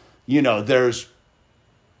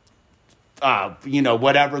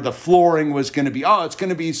whatever the flooring was going to be. Oh, it's going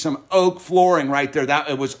to be some oak flooring right there. That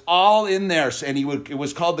it was all in there. And it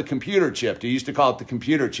was called the computer chip. He used to call it the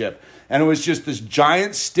computer chip. And it was just this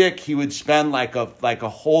giant stick he would spend like a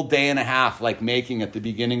whole day and a half like making at the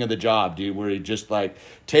beginning of the job, dude, where he'd just like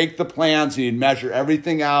take the plans and he'd measure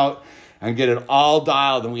everything out and get it all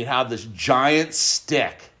dialed, and we'd have this giant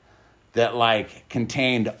stick that like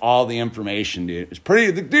contained all the information, dude. It was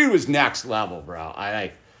pretty. The dude was next level, bro.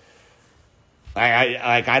 I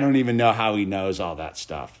don't even know how he knows all that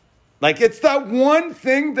stuff. Like it's that one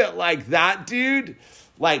thing that like that dude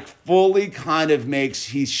like fully kind of makes.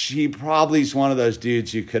 He probably is one of those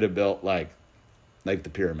dudes you could have built like the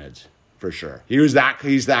pyramids for sure. He's that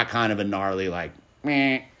kind of a gnarly like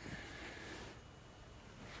meh.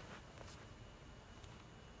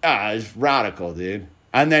 It's radical, dude.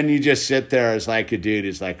 And then you just sit there as like a dude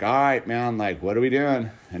who's like, all right, man, like, what are we doing?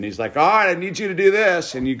 And he's like, all right, I need you to do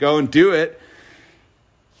this. And you go and do it.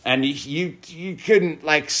 And you couldn't,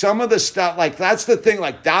 like, some of the stuff, like, that's the thing,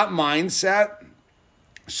 like, that mindset.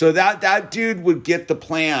 So that dude would get the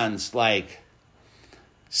plans, like,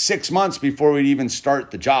 6 months before we'd even start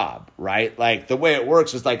the job, right? Like, the way it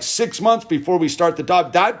works is, like, 6 months before we start the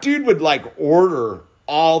job, that dude would, like, order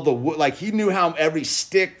all the wood, like he knew how every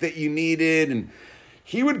stick that you needed, and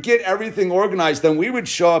he would get everything organized. Then we would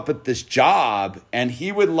show up at this job and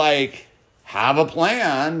he would like have a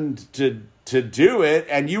plan to do it,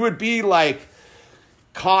 and you would be like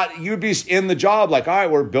you'd be in the job like, all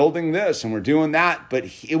right, we're building this and we're doing that, but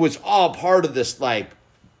it was all part of this like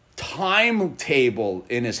timetable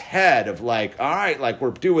in his head of like, all right, like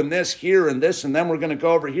we're doing this here and this, and then we're going to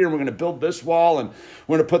go over here and we're going to build this wall, and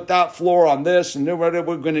we're going to put that floor on this, and then we're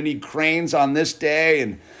going to need cranes on this day,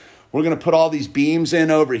 and we're going to put all these beams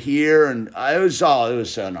in over here. And it was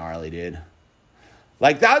so gnarly, dude.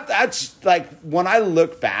 Like that's like, when I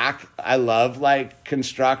look back, I love like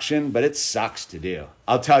construction, but it sucks to do.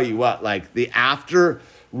 I'll tell you what, like the after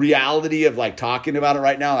reality of like talking about it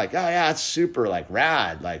right now, like, oh yeah, it's super like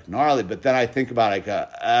rad, like gnarly. But then I think about it, like,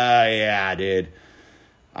 oh yeah, dude,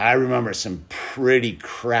 I remember some pretty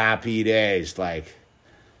crappy days, like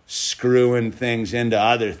screwing things into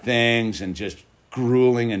other things and just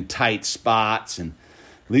grueling in tight spots. And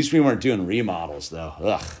at least we weren't doing remodels though.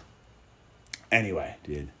 Ugh. Anyway,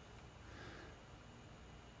 dude.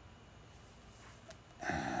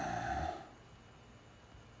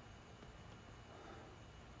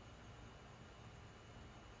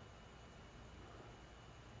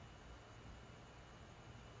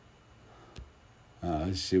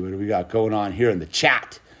 Let's see, what do we got going on here in the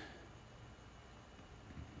chat?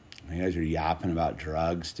 You guys are yapping about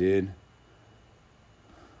drugs, dude.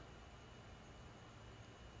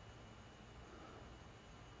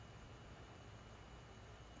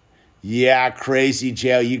 Yeah, crazy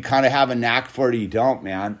jail. You kind of have a knack for it or you don't,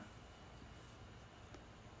 man.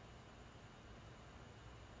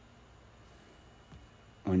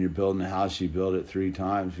 When you're building a house, you build it 3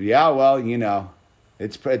 times. Yeah, well, you know,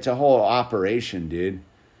 it's a whole operation, dude.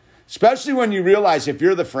 Especially when you realize if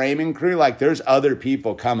you're the framing crew, like there's other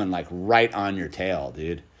people coming like right on your tail,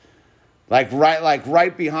 dude. Like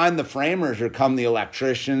right behind the framers are come the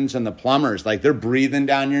electricians and the plumbers. Like they're breathing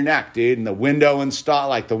down your neck, dude. And the window install,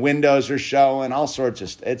 like the windows are showing, all sorts of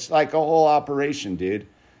stuff. It's like a whole operation, dude.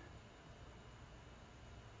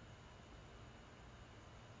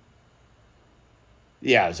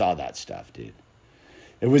 Yeah, it's all that stuff, dude.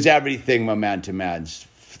 It was everything momentum adds.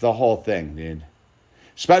 The whole thing, dude.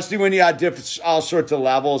 Especially when you had all sorts of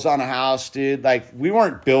levels on a house, dude. Like, we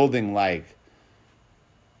weren't building, like,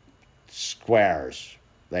 squares.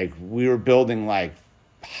 Like, we were building, like,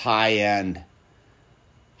 high-end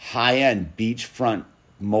beachfront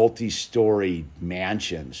multi-story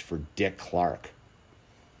mansions for Dick Clark.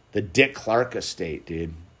 The Dick Clark estate,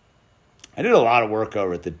 dude. I did a lot of work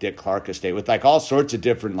over at the Dick Clark estate with like all sorts of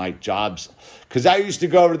different like jobs. Because I used to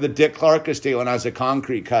go over to the Dick Clark estate when I was a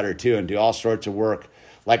concrete cutter too and do all sorts of work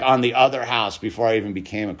like on the other house before I even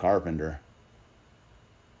became a carpenter.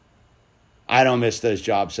 I don't miss those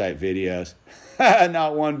job site videos.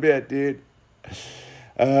 Not one bit, dude.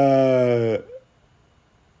 Right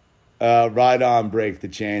on, Break the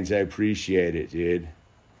Chains. I appreciate it, dude.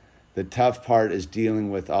 The tough part is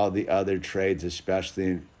dealing with all the other trades, especially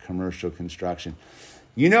in commercial construction.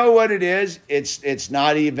 You know what it is? It's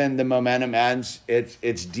not even the momentum ends.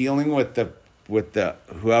 It's dealing with the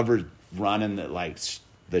whoever's running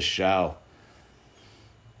the show,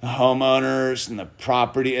 the homeowners and the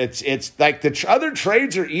property. It's like the other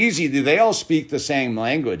trades are easy. Dude. They all speak the same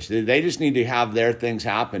language. Dude. They just need to have their things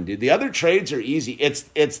happen, dude. The other trades are easy.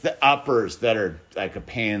 It's the uppers that are like a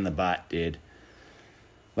pain in the butt, dude.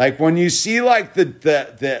 Like when you see like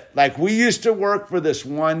the like we used to work for this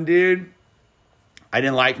one dude. I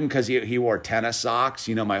didn't like him because he wore tennis socks.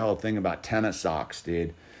 You know my whole thing about tennis socks,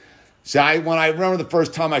 dude. So when I remember the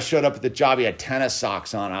first time I showed up at the job, he had tennis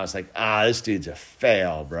socks on. I was like, this dude's a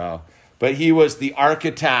fail, bro. But he was the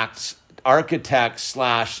architect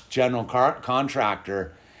 / general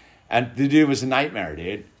contractor, and the dude was a nightmare,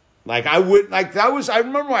 dude. Like I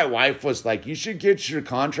remember my wife was like, you should get your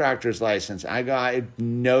contractor's license. I got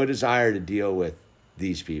no desire to deal with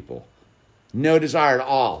these people. No desire at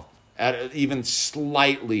all, even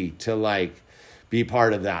slightly to like be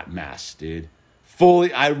part of that mess, dude.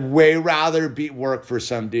 Fully, I'd way rather work for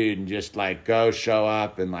some dude and just like go show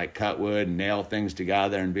up and like cut wood and nail things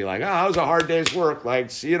together and be like, that was a hard day's work.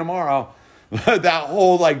 Like, see you tomorrow. That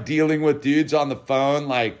whole like dealing with dudes on the phone,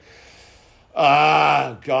 like,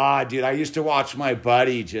 God, dude, I used to watch my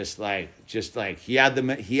buddy just like he had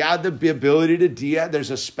the ability to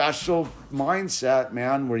there's a special mindset,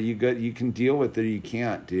 man, where you can deal with it or you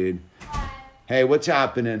can't, dude. Hey, what's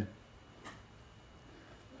happening?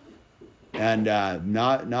 And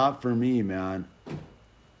not for me, man.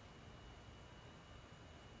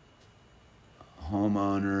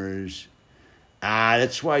 Homeowners.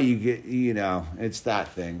 That's why you get, it's that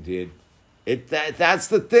thing, dude. That's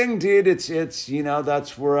the thing, dude. It's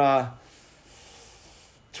that's where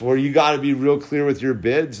it's where you got to be real clear with your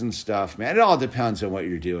bids and stuff, man. It all depends on what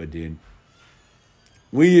you're doing, dude.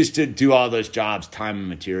 We used to do all those jobs, time and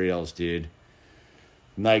materials, dude.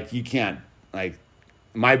 Like you can't, like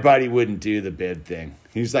my buddy wouldn't do the bid thing.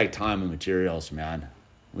 He's like time and materials, man.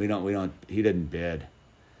 He didn't bid.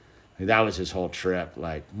 That was his whole trip.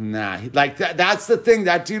 Like, nah, like that's the thing.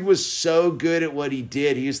 That dude was so good at what he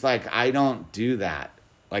did. He's like, I don't do that.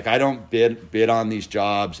 Like, I don't bid on these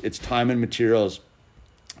jobs. It's time and materials.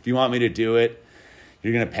 If you want me to do it,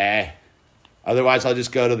 you're going to pay. Otherwise, I'll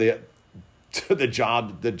just go to the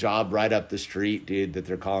job right up the street, dude, that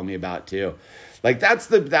they're calling me about too. Like, that's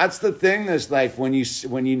the thing that's like when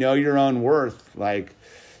you know your own worth, like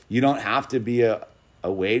you don't have to be a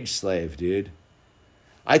wage slave, dude.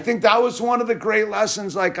 I think that was one of the great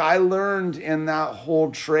lessons like I learned in that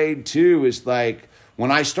whole trade too, is like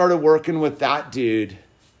when I started working with that dude,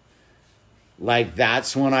 like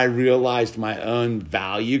that's when I realized my own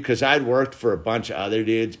value, because I'd worked for a bunch of other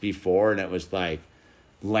dudes before and it was like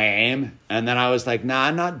lame. And then I was like, nah,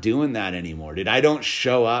 I'm not doing that anymore, dude. I don't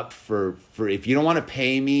show up for if you don't want to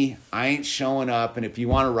pay me, I ain't showing up. And if you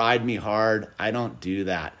want to ride me hard, I don't do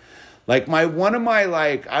that. Like I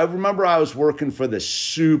remember I was working for this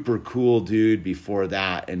super cool dude before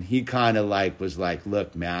that. And he kind of like was like,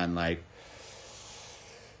 look, man, like,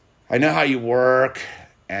 I know how you work.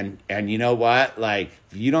 And you know what? Like,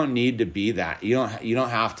 you don't need to be that. You don't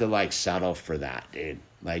have to like settle for that, dude.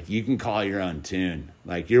 Like, you can call your own tune.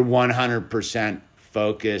 Like, you're 100%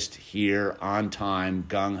 focused here, on time,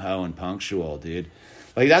 gung-ho, and punctual, dude.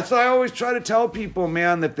 Like, that's what I always try to tell people,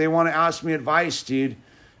 man, if they want to ask me advice, dude.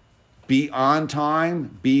 Be on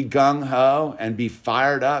time, be gung-ho, and be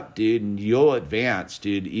fired up, dude, and you'll advance,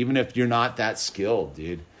 dude, even if you're not that skilled,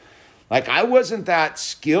 dude. Like, I wasn't that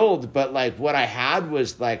skilled, but, like, what I had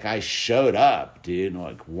was, like, I showed up, dude,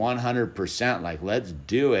 like, 100%, like, let's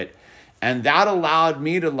do it. And that allowed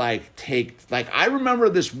me to, like, take, like, I remember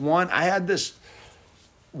I had this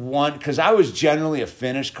one, because I was generally a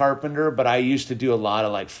finished carpenter, but I used to do a lot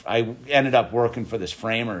of like, I ended up working for this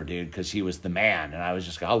framer dude because he was the man. And I was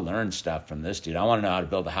just, I'll learn stuff from this dude. I want to know how to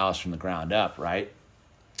build a house from the ground up, right?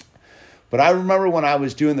 But I remember when I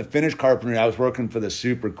was doing the finished carpentry, I was working for this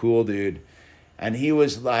super cool dude. And he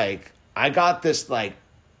was like, I got this like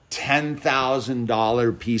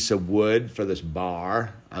 $10,000 piece of wood for this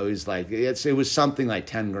bar. I was like, it was something like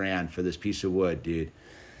 10 grand for this piece of wood, dude.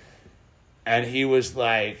 And he was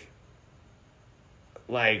like,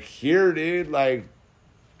 here, dude, like,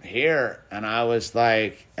 here. And I was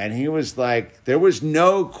like, and he was like, there was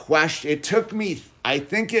no question. I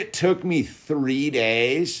think it took me 3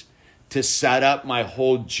 days to set up my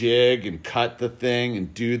whole jig and cut the thing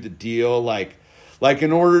and do the deal. Like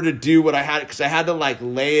in order to do what I had, because I had to like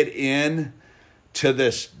lay it in to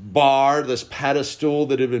this bar, this pedestal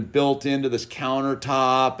that had been built into this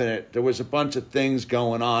countertop. And there was a bunch of things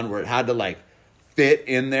going on where it had to like fit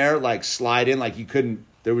in there, like slide in, like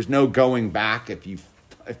there was no going back if you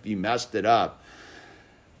messed it up.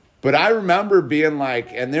 But I remember being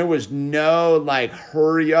like, and there was no like,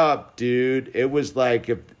 hurry up, dude. It was like,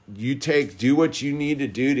 if you do what you need to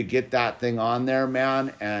do to get that thing on there,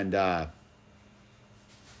 man. And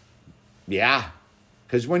yeah.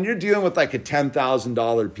 Because when you're dealing with like a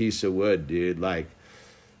 $10,000 piece of wood, dude, like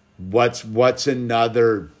what's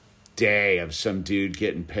another day of some dude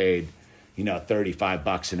getting paid,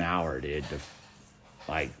 $35 an hour, dude, to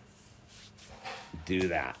like do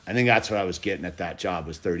that. I think that's what I was getting at that job,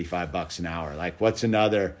 was $35 an hour. Like what's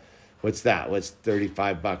that? What's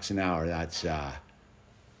 $35 an hour? That's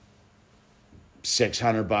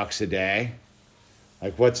 $600 a day.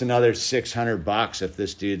 Like, what's another $600 if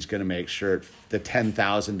this dude's going to make sure the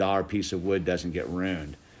 $10,000 piece of wood doesn't get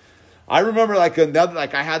ruined? I remember I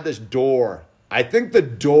had this door. I think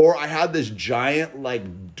I had this giant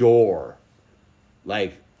like door,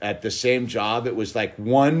 like at the same job. It was like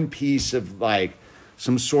one piece of like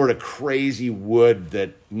some sort of crazy wood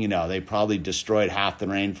that, they probably destroyed half the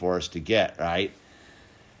rainforest to get, right?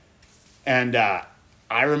 And,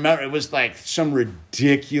 I remember it was like some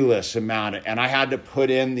ridiculous amount and I had to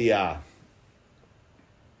put in the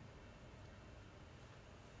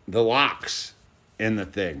locks in the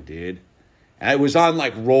thing, dude. And it was on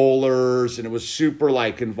like rollers and it was super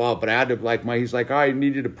like involved, but I had to he's like, I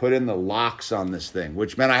need you to put in the locks on this thing,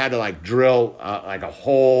 which meant I had to like drill like a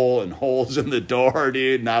hole and holes in the door,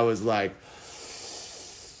 dude. And I was like,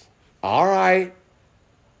 all right,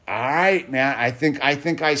 man. I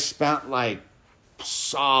think I spent like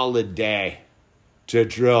solid day to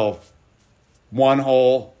drill one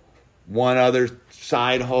hole, one other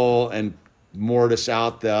side hole, and mortise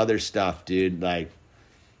out the other stuff, dude. Like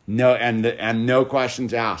no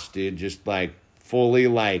questions asked, dude. Just like fully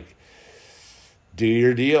like do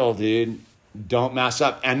your deal, dude. Don't mess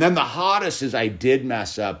up. And then the hottest is I did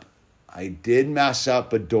mess up a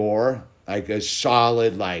door, like a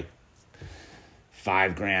solid like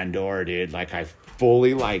 $5,000 door, dude. Like I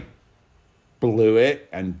fully like blew it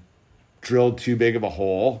and drilled too big of a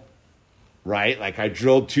hole, right? Like I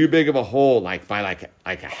drilled too big of a hole, like by like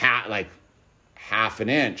half an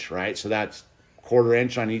inch, right? So that's 1/4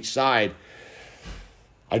 inch on each side.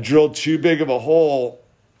 I drilled too big of a hole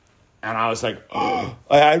and I was like, oh,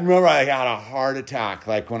 I remember I had a heart attack.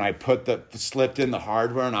 Like when I slipped in the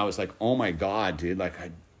hardware and I was like, oh my God, dude, like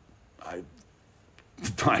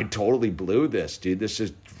I totally blew this, dude. This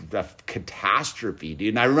is a catastrophe, dude.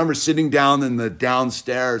 And I remember sitting down in the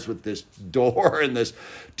downstairs with this door and this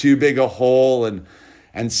too big a hole and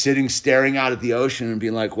staring out at the ocean and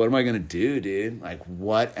being like, what am I going to do, dude? Like,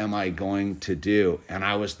 what am I going to do? And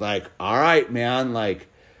I was like, all right, man, like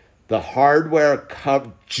the hardware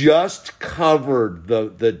just covered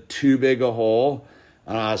the too big a hole.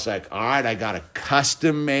 And I was like, all right, I got to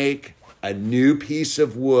custom make a new piece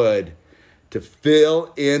of wood to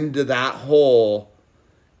fill into that hole.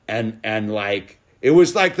 And like it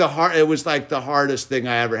was like the hardest thing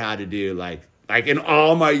I ever had to do, like in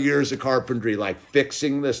all my years of carpentry, like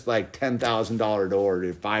fixing this like $10,000 door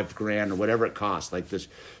to $5,000 or whatever it cost, like this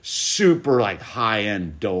super like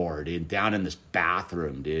high-end door, dude, down in this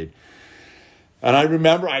bathroom, dude. And I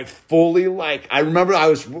remember I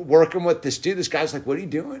was working with this dude. This guy's like, what are you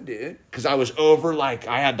doing, dude? Because I was over, like,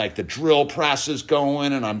 I had like the drill presses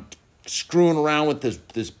going and I'm screwing around with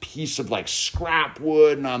this piece of like scrap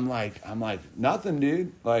wood. And I'm like, nothing,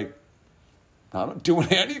 dude. Like, I'm not doing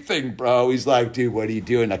anything, bro. He's like, dude, what are you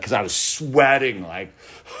doing? Because I was sweating, like,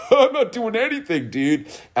 I'm not doing anything, dude.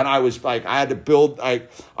 And I was like, I had to build, I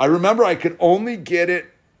remember I could only get it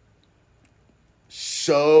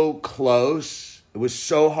so close. It was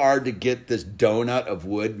so hard to get this donut of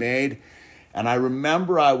wood made. And I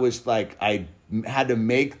remember I was like, I had to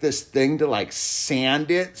make this thing to like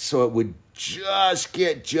sand it so it would just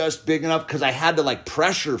get just big enough, because I had to like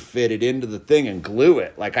pressure fit it into the thing and glue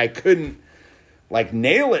it. Like I couldn't like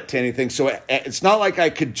nail it to anything. So it's not like I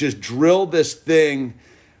could just drill this thing,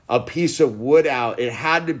 a piece of wood out. It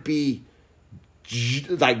had to be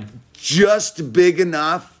like just big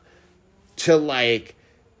enough to like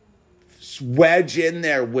wedge in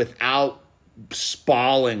there without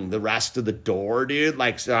spalling the rest of the door, dude.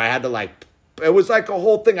 Like, so I had to like, it was like a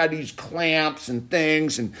whole thing. I'd use clamps and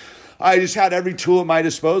things, and I just had every tool at my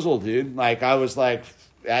disposal, dude. Like I was like,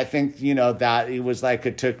 I think, that it was like,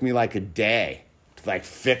 it took me like a day to like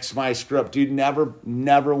fix my screw up. Dude,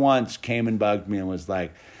 never once came and bugged me and was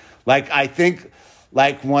like I think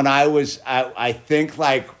like when I think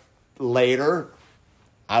like later,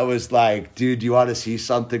 I was like, dude, do you want to see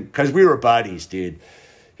something? Because we were buddies, dude.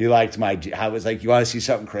 He liked I was like, you want to see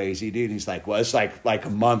something crazy, dude? And he's like, well, it's like a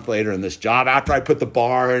month later in this job after I put the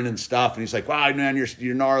bar in and stuff. And he's like, wow, man,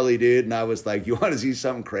 you're gnarly, dude. And I was like, you want to see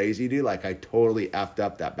something crazy, dude? Like I totally effed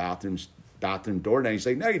up that bathroom door. And he's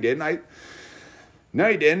like, no, you didn't. No,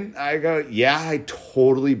 you didn't. I go, yeah, I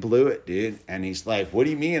totally blew it, dude. And he's like, what do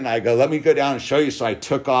you mean? And I go, let me go down and show you. So I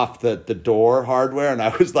took off the door hardware, and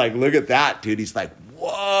I was like, look at that, dude. He's like,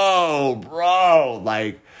 whoa, bro.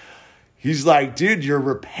 Like, he's like, dude, your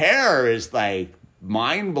repair is like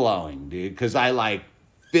mind blowing, dude. Cause I like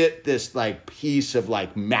fit this like piece of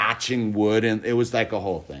like matching wood, and it was like a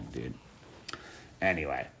whole thing, dude.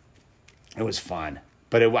 Anyway, it was fun,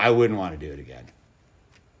 but I wouldn't want to do it again.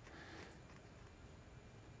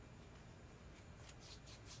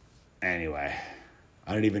 Anyway,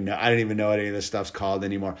 I don't even know what any of this stuff's called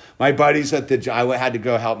anymore. My buddies at the job, I had to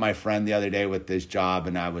go help my friend the other day with this job,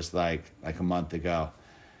 and I was like a month ago,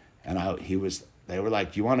 and they were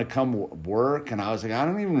like, do you want to come work? And I was like, I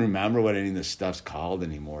don't even remember what any of this stuff's called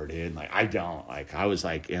anymore, dude. Like, I don't. Like, I was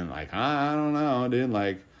like, I don't know, dude.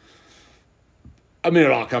 Like, I mean,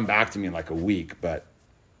 it'll all come back to me in like a week, but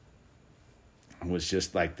it was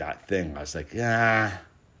just like that thing. I was like, yeah.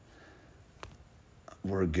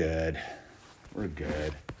 We're good.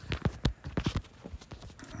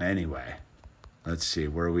 Anyway, let's see,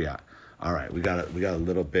 where are we at? All right, we got a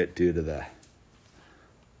little bit due to the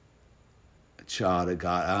child of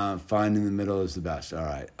God. Find in the middle is the best. All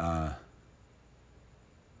right.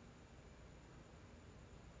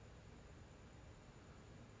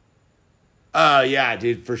 Yeah,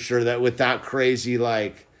 dude, for sure. That with that crazy,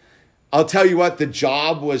 like, I'll tell you what, the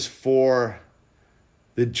job was for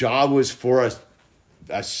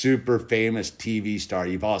a super famous TV star.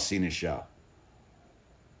 You've all seen his show.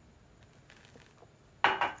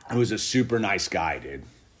 He was a super nice guy, dude.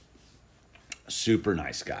 Super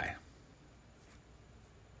nice guy.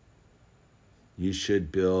 You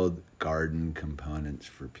should build garden components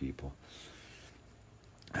for people.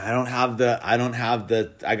 I got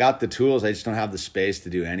the tools. I just don't have the space to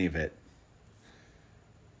do any of it.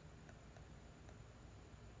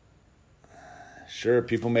 Sure,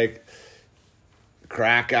 people make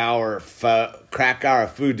crack hour of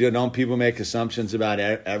food. Don't people make assumptions about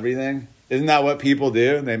everything? Isn't that what people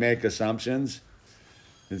do? They make assumptions.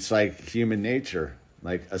 It's like human nature,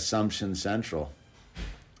 like assumption central.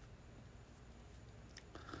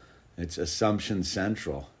 It's assumption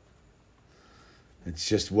central. It's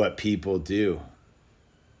just what people do.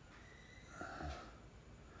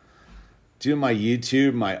 Do my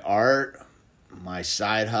YouTube, my art, my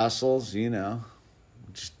side hustles,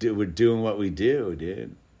 we're doing what we do,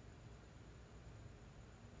 dude.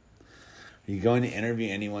 Are you going to interview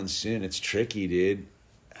anyone soon? It's tricky, dude.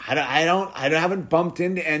 I haven't bumped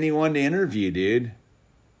into anyone to interview, dude.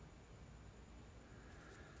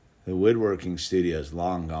 The woodworking studio is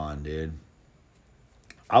long gone, dude.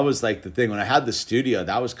 I was like, the thing when I had the studio,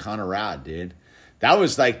 that was kind of rad, dude. That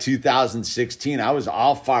was like 2016. I was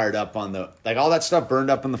all fired up on all that stuff burned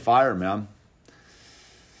up in the fire, man.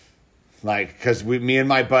 Like, because me and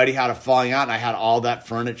my buddy had a falling out, and I had all that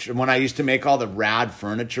furniture. When I used to make all the rad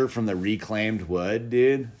furniture from the reclaimed wood,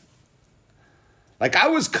 dude. Like, I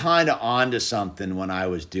was kind of onto something when I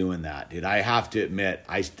was doing that, dude. I have to admit,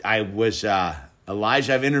 I was,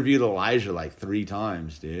 Elijah, I've interviewed Elijah like 3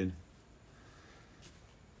 times, dude.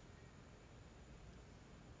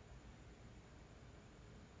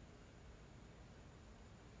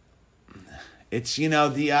 It's,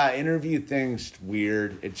 the interview thing's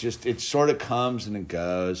weird. It sort of comes and it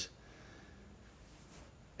goes.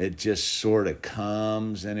 It just sort of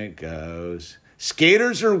comes and it goes.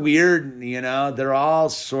 Skaters are weird, they've all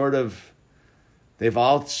sort of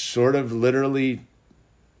literally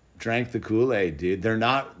drank the Kool-Aid, dude. They're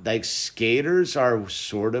not, like, skaters are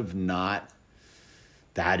sort of not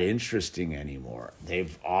that interesting anymore.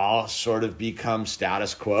 They've all sort of become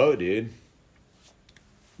status quo, dude.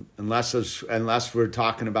 Unless we're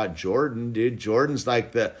talking about Jordan, dude. Jordan's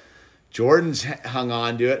hung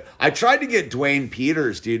on to it. I tried to get Dwayne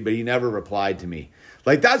Peters, dude, but he never replied to me.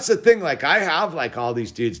 Like, that's the thing. Like, I have, like, all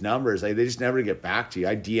these dudes' numbers. Like, they just never get back to you.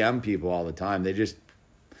 I DM people all the time. They just,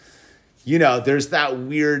 there's that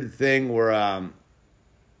weird thing where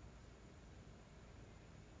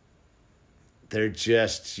they're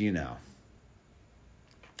just,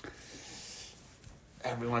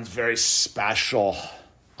 everyone's very special.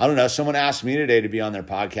 I don't know. Someone asked me today to be on their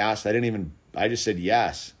podcast. I just said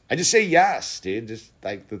yes. I just say yes, dude. Just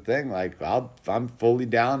like the thing, like I'm fully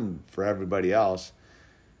down for everybody else.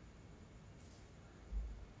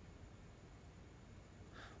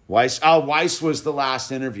 Weiss was the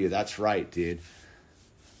last interview. That's right, dude.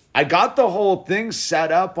 I got the whole thing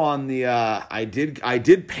set up on the, I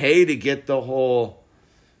did pay to get the whole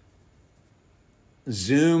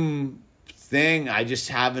Zoom thing. I just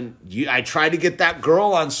haven't, I tried to get that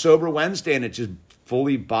girl on Sober Wednesday and it just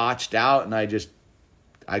fully botched out. And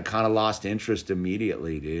I kind of lost interest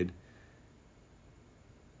immediately, dude.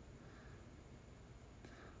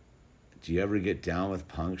 Do you ever get down with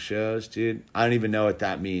punk shows, dude? I don't even know what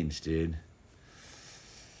that means, dude.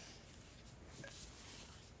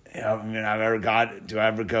 Yeah, I mean, do I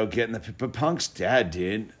ever go get in the, but Punk's dead,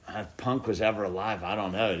 dude. If Punk was ever alive, I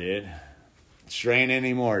don't know, dude. Strain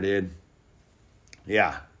anymore, dude.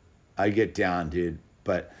 Yeah, I get down, dude.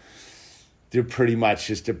 But they're pretty much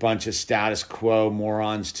just a bunch of status quo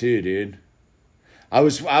morons too, dude. I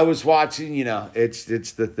was watching, it's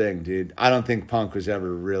the thing, dude. I don't think Punk was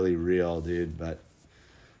ever really real, dude, but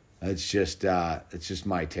it's just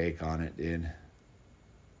my take on it, dude.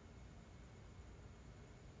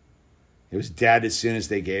 It was dead as soon as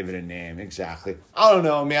they gave it a name. Exactly. I don't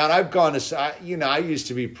know, man. I've gone to, I used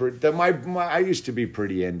to be I used to be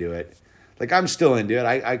pretty into it. Like, I'm still into it.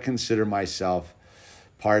 I consider myself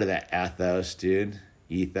part of that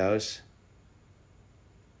ethos.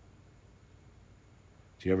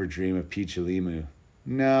 Do you ever dream of Pichalimu?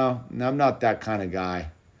 No, I'm not that kind of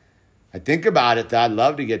guy. I think about it, though. I'd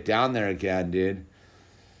love to get down there again, dude.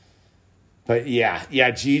 But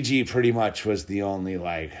yeah, Gigi pretty much was the only,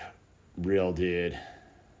 like, real dude.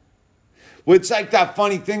 Well, it's like that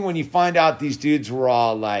funny thing when you find out these dudes were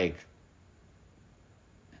all, like,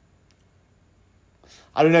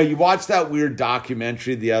 I don't know, you watch that weird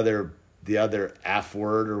documentary, the other F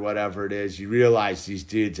word or whatever it is, you realize these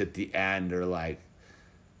dudes at the end are like,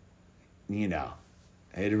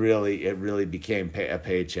 it really became a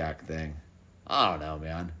paycheck thing. I don't know,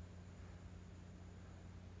 man.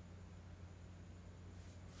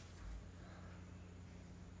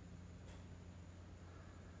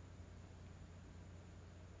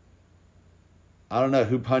 I don't know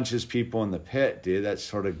who punches people in the pit, dude. That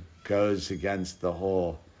sort of goes against the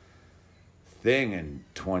whole thing in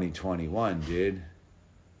 2021, dude.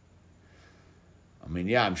 I mean,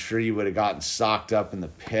 yeah, I'm sure you would have gotten socked up in the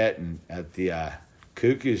pit and at the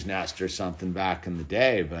Cuckoo's Nest or something back in the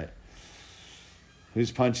day, but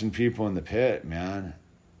who's punching people in the pit, man?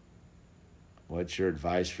 What's your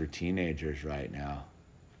advice for teenagers right now?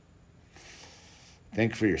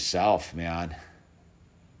 Think for yourself, man.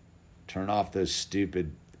 Turn off those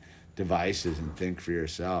stupid devices and think for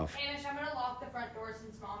yourself. Hamish, I'm going to lock the front door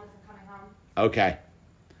since Mom isn't coming home. Okay.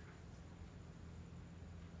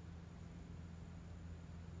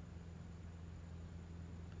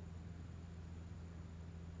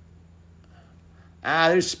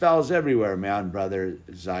 There's spells everywhere, man, brother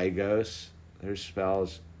Zygos. There's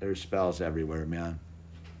spells everywhere, man.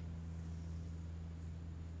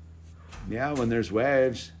 Yeah, when there's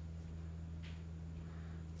waves.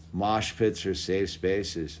 Mosh pits are safe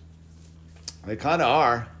spaces. They kind of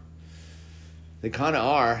are.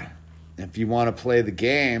 If you want to play the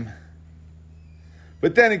game.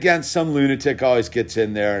 But then again, some lunatic always gets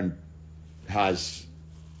in there and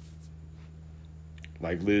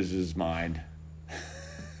loses his mind.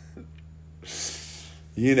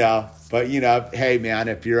 But hey man,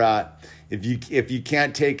 if you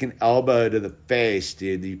can't take an elbow to the face,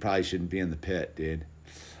 dude, you probably shouldn't be in the pit, dude.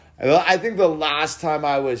 I think the last time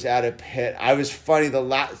I was at a pit, I was funny.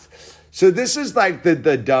 So this is like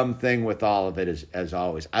the dumb thing with all of it as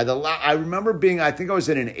always. I remember I think I was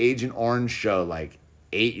at an Agent Orange show like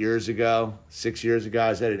 6 years ago. I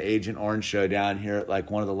was at an Agent Orange show down here at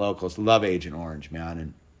like one of the locals. Love Agent Orange, man.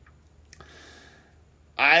 And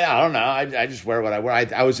I don't know. I just wear what I wear.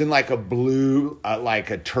 I was in like a blue,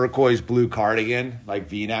 like a turquoise blue cardigan, like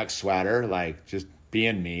V-neck sweater, like just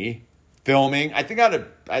being me. filming. I think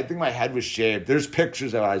my head was shaved. There's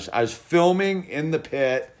pictures of it. I was filming in the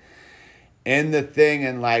pit, in the thing,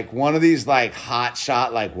 and like one of these like hot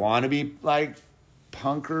shot like wannabe like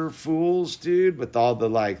punker fools, dude, with all the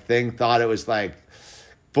like thing, thought it was like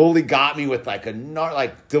fully got me with like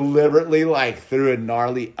like deliberately like threw a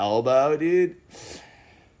gnarly elbow, dude.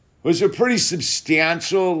 It was a pretty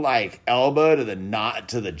substantial like elbow to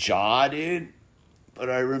the jaw, dude. But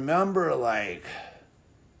I remember like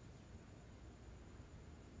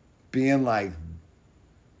being like,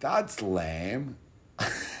 that's lame.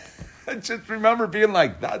 I just remember being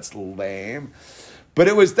like, that's lame. But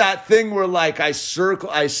it was that thing where like I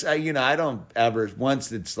don't ever,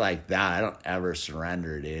 once it's like that, I don't ever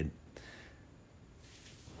surrender, dude.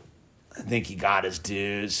 I think he got his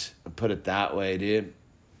dues. I'll put it that way, dude.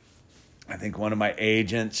 I think one of my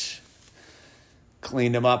agents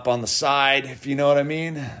cleaned him up on the side, if you know what I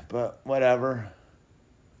mean. But whatever.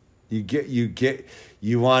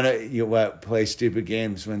 You want to play stupid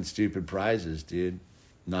games, win stupid prizes, dude.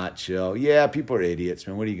 Not chill. Yeah, people are idiots,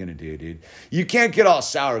 man. What are you gonna do, dude? You can't get all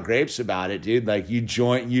sour grapes about it, dude. Like you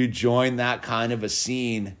join that kind of a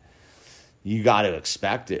scene, you got to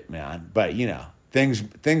expect it, man. But you know,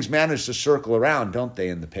 things manage to circle around, don't they,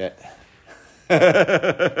 in the pit?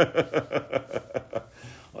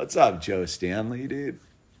 What's up, Joe Stanley, dude?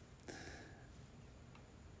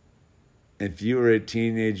 If you were a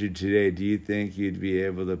teenager today, do you think you'd be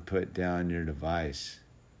able to put down your device?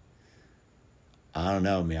 I don't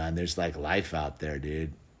know, man. There's like life out there,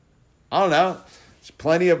 dude. I don't know. There's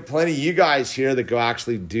plenty of you guys here that go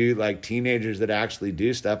actually do, like teenagers that actually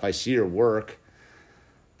do stuff. I see your work.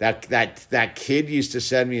 That kid used to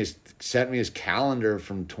sent me his calendar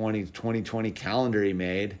from 2020 calendar he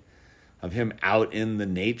made of him out in the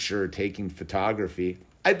nature taking photography.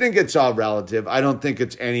 I think it's all relative. I don't think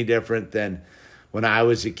it's any different than when I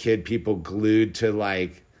was a kid, people glued to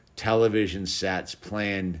like television sets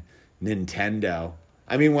playing Nintendo.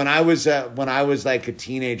 I mean, when I was like a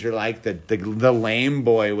teenager, like the Lame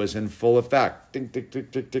Boy was in full effect. Tick, tick,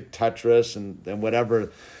 tick, tick, tick, Tetris and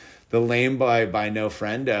whatever. The Lame Boy by No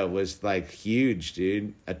Friendo was like huge,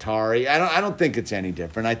 dude. Atari. I don't think it's any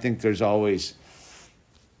different. I think there's always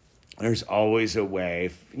a way,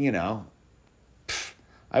 you know.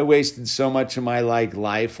 I wasted so much of my like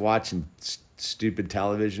life watching stupid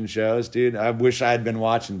television shows, dude. I wish I had been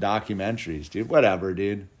watching documentaries, dude. Whatever,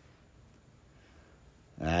 dude.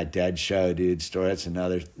 Dead show, dude. That's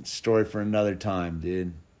another story for another time,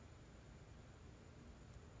 dude.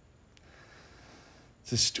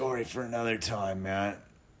 It's a story for another time, man.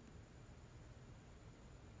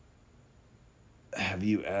 Have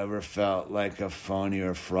you ever felt like a phony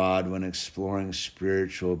or fraud when exploring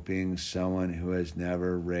spiritual being someone who has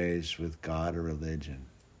never raised with God or religion?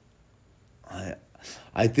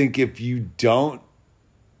 I think if you don't,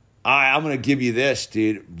 I'm going to give you this,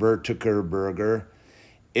 dude, Vertiker Burger.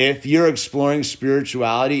 If you're exploring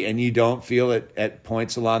spirituality and you don't feel it at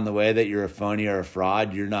points along the way that you're a phony or a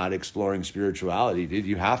fraud, you're not exploring spirituality, dude.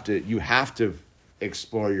 You have to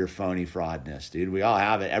explore your phony fraudness, dude. We all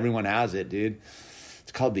have it. Everyone has it, dude.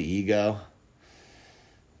 It's called the ego.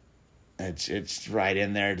 It's right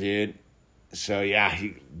in there, dude. So yeah,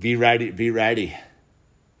 be ready.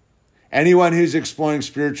 Anyone who's exploring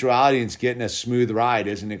spirituality and is getting a smooth ride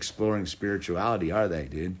isn't exploring spirituality, are they,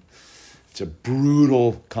 dude? It's a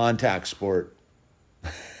brutal contact sport.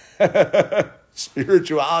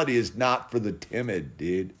 Spirituality is not for the timid,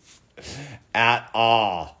 dude. At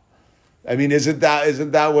all. I mean, isn't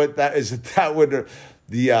that what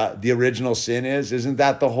the original sin is? Isn't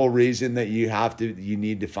that the whole reason that you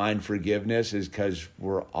need to find forgiveness is because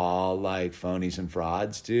we're all like phonies and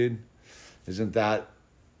frauds, dude? Isn't that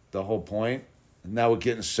the whole point? Isn't that what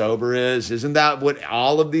getting sober is? Isn't that what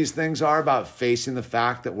all of these things are about, facing the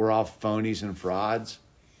fact that we're all phonies and frauds?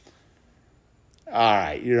 All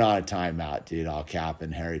right, you're on a timeout, dude. All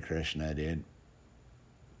capping Hare Krishna, dude.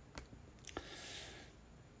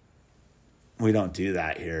 We don't do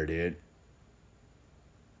that here, dude.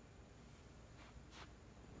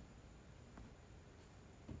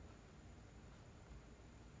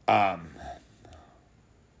 I'm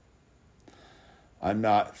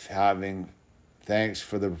not having... Thanks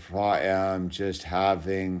for the... I'm just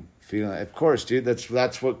having feeling... Of course, dude.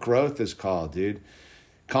 That's what growth is called, dude.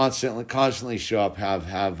 Constantly show up.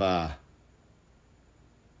 Have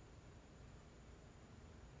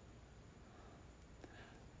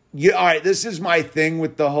Yeah, all right, this is my thing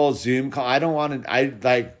with the whole Zoom call. I don't want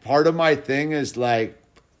to... part of my thing is like,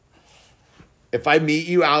 if I meet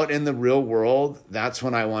you out in the real world, that's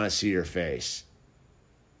when I want to see your face.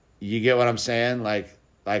 You get what I'm saying? Like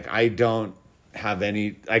I don't have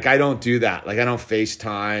any, like, I don't do that. Like, I don't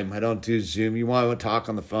FaceTime. I don't do Zoom. You want to talk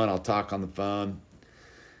on the phone, I'll talk on the phone.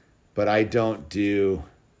 But I don't do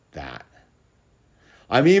that.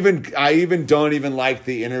 I even don't even like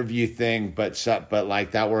the interview thing, but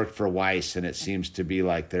like that worked for Weiss, and it seems to be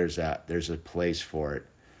like there's a place for it.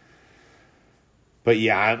 But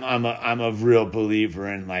yeah, I'm a real believer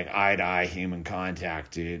in like eye to eye human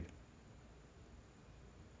contact, dude.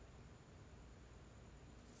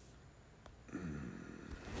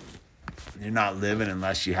 You're not living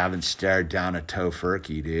unless you haven't stared down a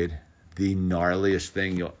tofurkey, dude. The gnarliest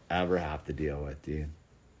thing you'll ever have to deal with, dude.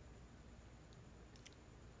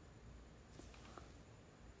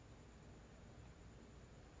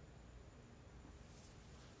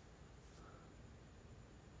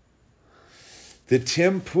 The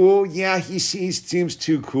Tim Pool, yeah, he seems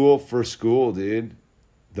too cool for school, dude.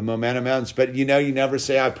 The Momentum Mountains, but you never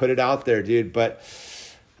say I put it out there, dude. But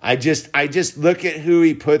I just look at who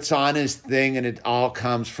he puts on his thing, and it all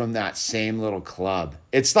comes from that same little club.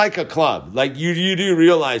 It's like a club. Like you do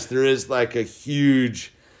realize there is like a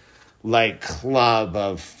huge like club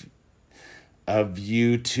of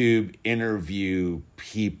YouTube interview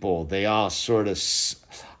people. They all sort of.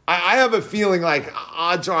 I have a feeling like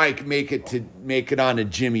odds are I can make it on a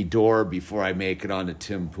Jimmy Dore before I make it on a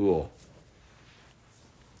Tim Pool.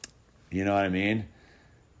 You know what I mean?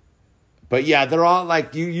 But yeah, they're all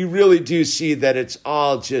like, you really do see that it's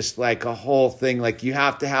all just like a whole thing. Like you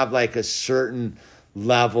have to have like a certain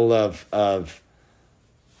level of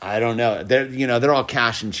I don't know. They're all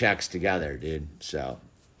cashing checks together, dude. So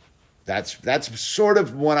that's sort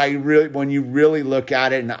of when you really look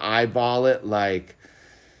at it and eyeball it, like,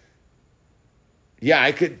 yeah,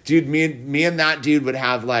 I could, dude, me and that dude would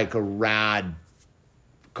have like a rad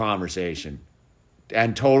conversation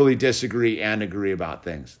and totally disagree and agree about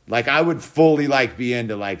things. Like I would fully like be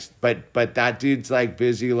into like, but that dude's like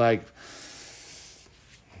busy. Like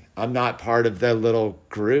I'm not part of the little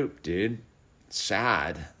group, dude. It's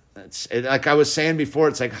sad. Like I was saying before,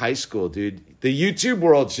 it's like high school, dude. The YouTube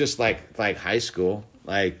world's just like high school.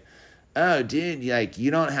 Like, oh, dude, like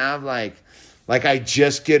you don't have like I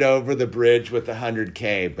just get over the bridge with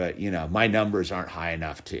 100K, but my numbers aren't high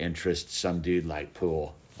enough to interest some dude like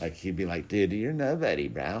Pool. Like he'd be like, dude, you're nobody,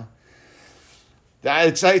 bro.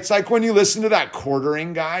 It's like when you listen to that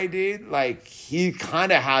quartering guy, dude, like he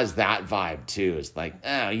kind of has that vibe too. It's like,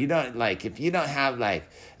 oh, you don't like, if you don't have like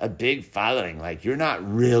a big following, like you're not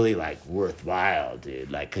really like worthwhile,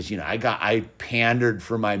 dude. Like, cause I pandered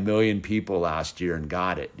for my 1 million people last year and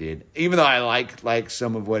got it, dude. Even though I like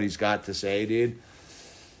some of what he's got to say, dude.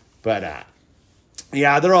 But,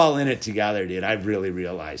 yeah, they're all in it together, dude. I've really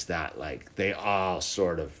realized that. Like, they all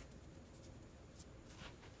sort of...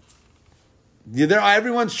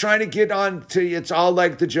 everyone's trying to get on to... It's all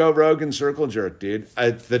like the Joe Rogan circle jerk, dude.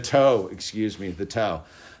 The toe.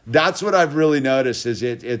 That's what I've really noticed is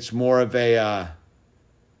it's more of a...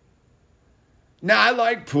 No, I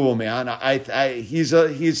like Pool, man. He's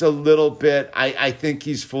a little bit... I think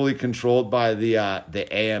he's fully controlled by the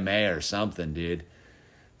AMA or something, dude.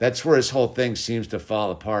 That's where his whole thing seems to fall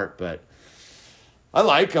apart, but I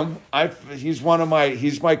like him. He's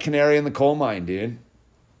my canary in the coal mine, dude.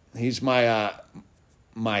 He's my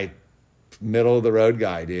my middle of the road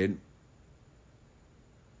guy, dude.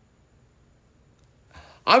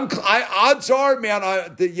 Odds are, man.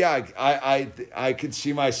 I could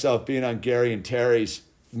see myself being on Gary and Terry's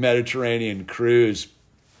Mediterranean cruise,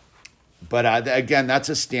 but again, that's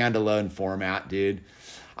a standalone format, dude.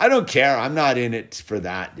 I don't care. I'm not in it for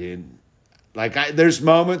that, dude. Like, there's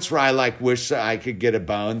moments where I, like, wish I could get a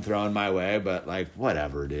bone thrown my way, but, like,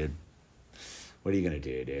 whatever, dude. What are you going to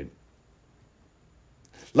do, dude?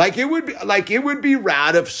 Like, it would be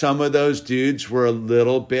rad if some of those dudes were a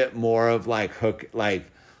little bit more of, like, hooking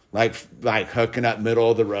up middle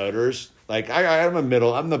of the roaders. Like,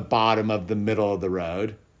 I'm the bottom of the middle of the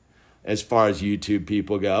road as far as YouTube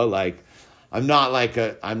people go. Like, I'm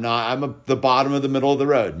the bottom of the middle of the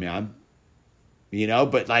road, man.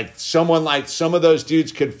 But like some of those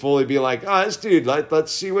dudes could fully be like, oh, this dude,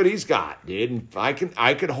 let's see what he's got, dude. And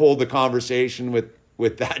I could hold the conversation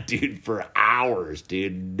with that dude for hours,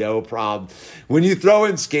 dude. No problem. When you throw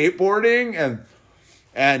in skateboarding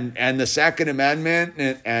and the Second Amendment,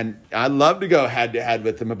 and I'd love to go head to head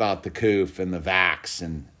with him about the COOF and the vax.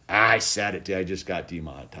 And I said it, dude. I just got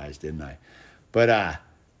demonetized, didn't I? But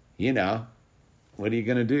what are you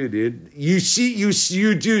gonna do, dude? You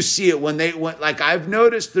do see it when like I've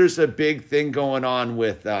noticed there's a big thing going on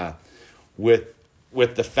with the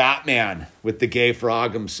fat man, with the gay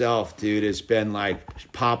frog himself, dude. Has been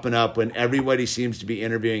like popping up when everybody seems to be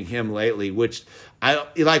interviewing him lately, which I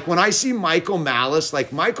like when I see Michael Malice,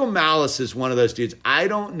 like Michael Malice is one of those dudes. I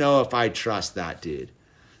don't know if I trust that dude.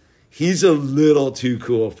 He's a little too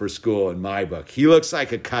cool for school in my book. He looks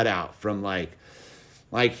like a cutout from like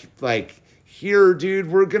here,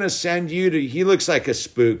 dude, we're going to send you to, he looks like a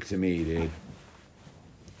spook to me, dude.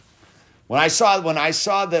 When I saw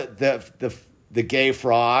the gay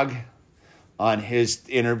frog on his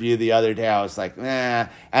interview the other day, I was like, nah.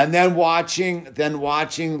 And then watching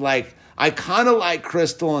like, I kind of like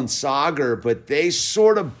Crystal and Sagar, but they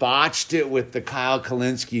sort of botched it with the Kyle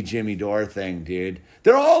Kalinske, Jimmy Dore thing, dude.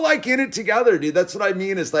 They're all like in it together, dude. That's what I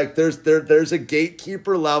mean. It's like there's a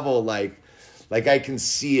gatekeeper level, like I can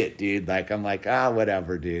see it, dude. Like I'm like,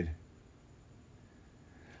 whatever, dude.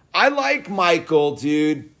 I like Michael,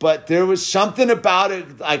 dude, but there was something about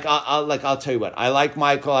it. Like I'll tell you what. I like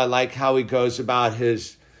Michael. I like how he goes about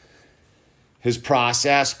his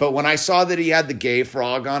process. But when I saw that he had the gay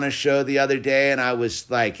frog on his show the other day, and I was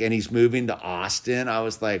like, and he's moving to Austin, I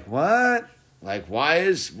was like, what? Like, why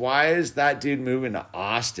is that dude moving to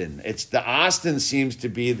Austin? It's the Austin seems to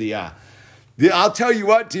be the I'll tell you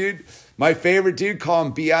what, dude. My favorite dude, call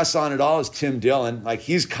him BS on it all, is Tim Dillon. Like,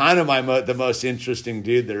 he's kind of the most interesting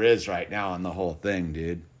dude there is right now on the whole thing,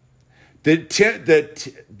 dude. Tim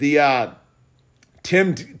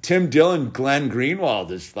Dillon, Glenn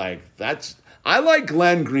Greenwald is like, I like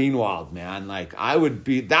Glenn Greenwald, man. Like,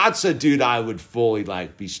 that's a dude I would fully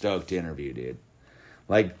like be stoked to interview, dude.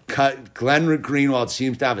 Like, Glenn Greenwald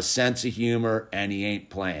seems to have a sense of humor, and he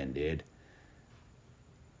ain't playing, dude.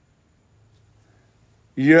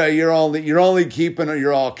 You're only keeping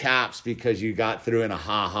your all caps because you got through in a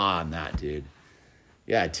ha-ha on that, dude.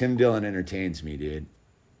 Yeah, Tim Dillon entertains me, dude.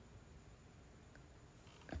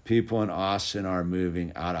 People in Austin are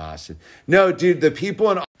moving out of Austin. No, dude, the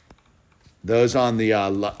people in those on the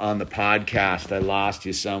podcast, I lost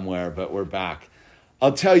you somewhere, but we're back.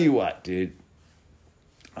 I'll tell you what, dude.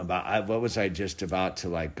 What was I just about to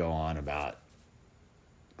like go on about?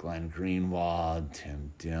 Glenn Greenwald,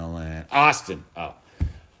 Tim Dillon, Austin. Oh.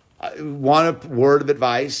 Want a word of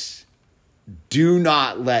advice? Do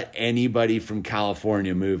not let anybody from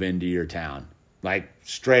California move into your town. Like,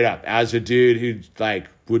 straight up. As a dude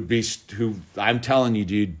who I'm telling you,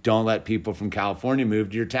 dude, don't let people from California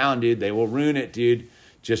move to your town, dude. They will ruin it, dude.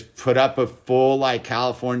 Just put up a full, like,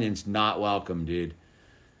 Californians not welcome, dude.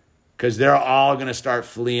 Because they're all going to start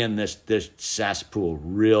fleeing this cesspool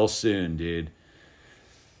real soon, dude.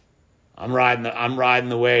 I'm riding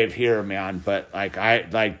the wave here, man. But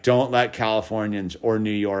don't let Californians or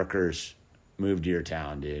New Yorkers move to your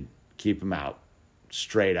town, dude. Keep them out,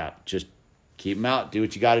 straight up. Just keep them out. Do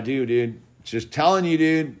what you got to do, dude. Just telling you,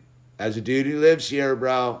 dude. As a dude who lives here,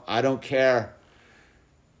 bro, I don't care.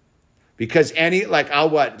 Because any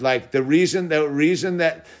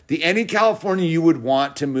California you would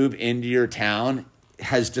want to move into your town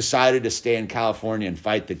has decided to stay in California and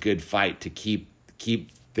fight the good fight to keep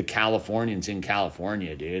the Californians in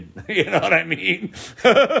California, dude. You know what I mean?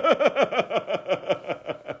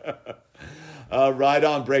 Right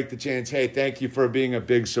on, Break the Chains. Hey, thank you for being a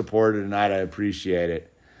big supporter tonight. I appreciate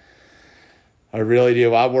it. I really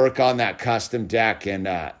do. I work on that custom deck and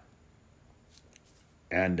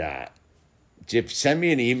if you send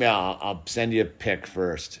me an email, I'll send you a pic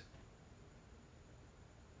first.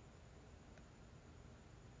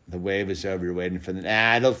 The wave is over. You're waiting for the.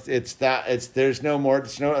 There's no more.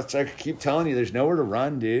 It's like I keep telling you, there's nowhere to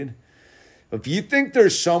run, dude. If you think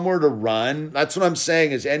there's somewhere to run, that's what I'm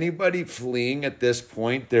saying. Is anybody fleeing at this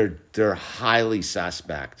point? They're highly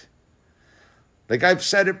suspect. Like I've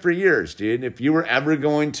said it for years, dude. If you were ever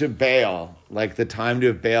going to bail, like the time to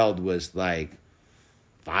have bailed was like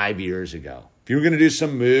 5 years ago. If you were going to do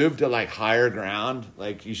some move to like higher ground,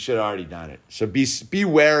 like you should have already done it. So be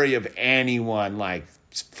wary of anyone like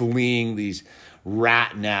fleeing these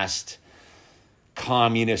rat nest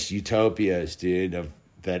communist utopias, dude,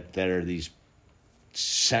 that are these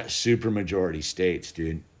super majority states,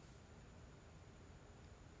 dude.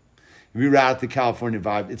 If you route the California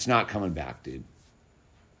vibe, it's not coming back, dude.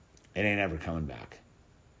 It ain't ever coming back.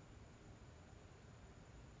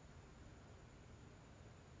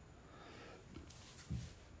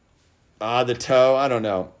 The toe, I don't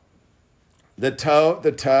know. The toe.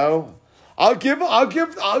 I'll give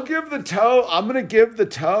the toe. I'm gonna give the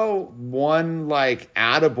toe one like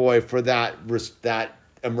attaboy for that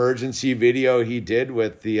emergency video he did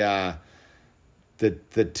with the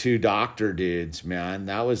two doctor dudes, man.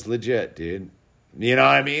 That was legit, dude. You know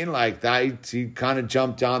what I mean? Like that, he kind of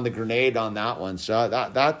jumped on the grenade on that one. So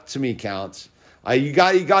that to me counts. You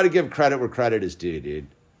got to give credit where credit is due, dude.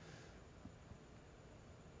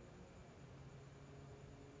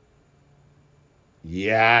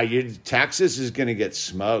 Yeah, Texas is going to get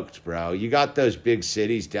smoked, bro. You got those big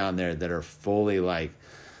cities down there that are fully like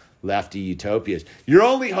lefty utopias. Your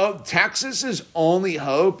only hope, Texas's only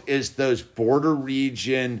hope is those border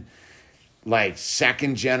region, like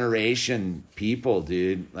second generation people,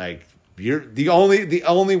 dude. Like you're the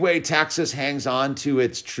only way Texas hangs on to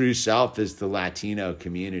its true self is the Latino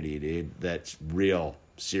community, dude. That's real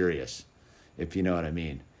serious, if you know what I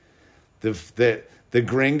mean. The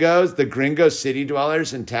gringos, the gringo city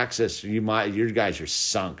dwellers in Texas, your guys are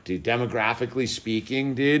sunk, dude. Demographically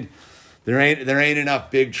speaking, dude, there ain't enough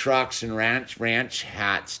big trucks and ranch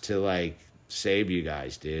hats to like save you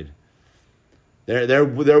guys, dude. They're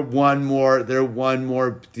one more. They're one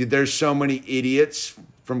more. Dude, there's so many idiots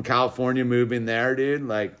from California moving there, dude.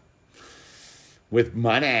 Like with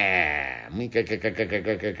money,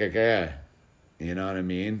 you know what I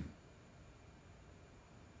mean?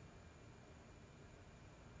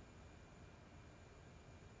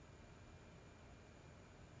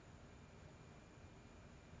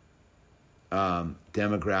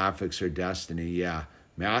 Demographics are destiny. Yeah,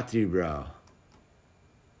 Matthew, bro.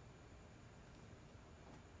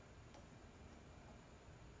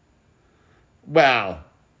 Well,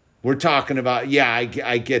 we're talking about. Yeah, I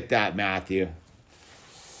get that, Matthew.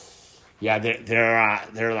 Yeah,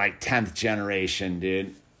 they're like 10th generation,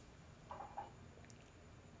 dude.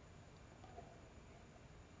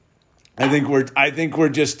 I think we're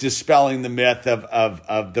just dispelling the myth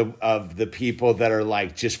of the people that are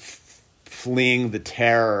like just fleeing the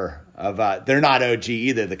terror of they're not OG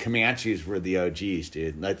either. The Comanches were the OGs,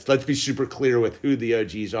 dude. Let's be super clear with who the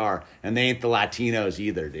OGs are, and they ain't the Latinos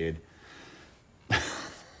either, dude.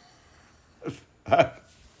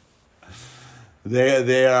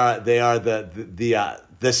 They are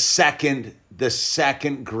the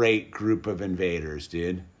second great group of invaders,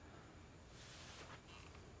 dude.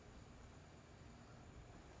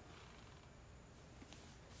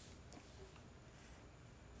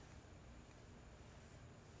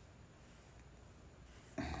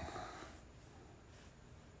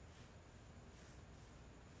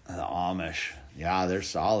 The Amish, yeah, they're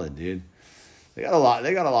solid, dude. They got a lot.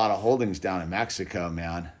 They got a lot of holdings down in Mexico,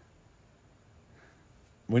 man.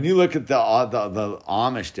 When you look at the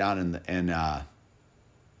Amish down in the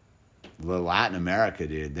Latin America,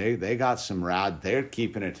 dude, they got some rad. They're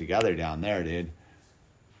keeping it together down there, dude.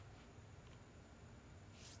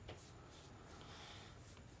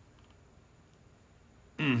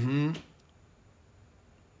 Mm-hmm.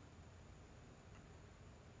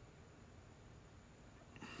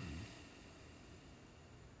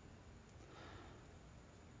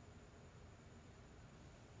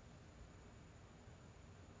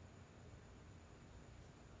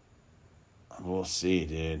 We'll see,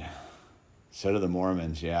 dude. So do the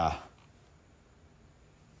Mormons, yeah.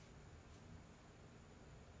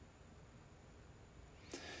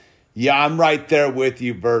 Yeah, I'm right there with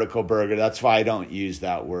you, Vertical Burger. That's why I don't use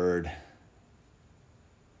that word.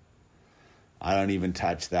 I don't even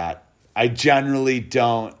touch that. I generally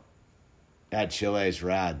don't. That Chile's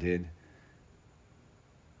rad, dude.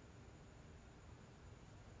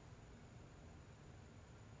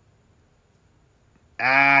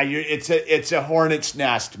 It's a hornet's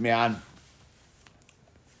nest, man.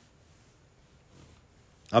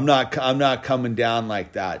 I'm not coming down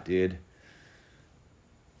like that, dude.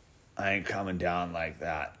 I ain't coming down like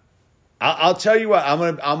that. I'll tell you what.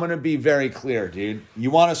 I'm gonna be very clear, dude. You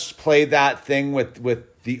want to play that thing with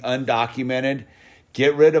the undocumented?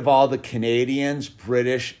 Get rid of all the Canadians,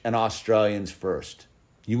 British, and Australians first.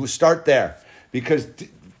 You will start there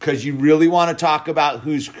because you really want to talk about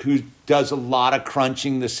who does a lot of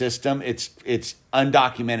crunching the system. It's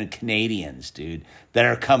undocumented Canadians, dude, that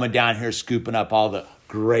are coming down here scooping up all the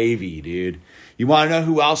gravy, dude. You want to know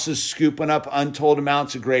who else is scooping up untold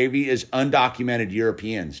amounts of gravy is undocumented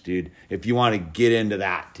Europeans, dude. If you want to get into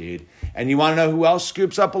that, dude. And you want to know who else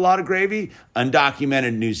scoops up a lot of gravy?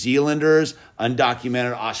 Undocumented New Zealanders,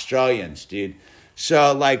 undocumented Australians, dude.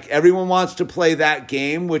 So, like, everyone wants to play that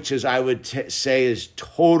game, which is, I would say, is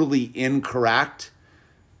totally incorrect.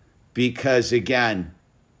 Because again,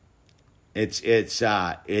 it's a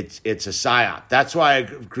psyop. That's why I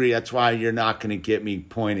agree. That's why you're not going to get me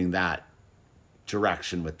pointing that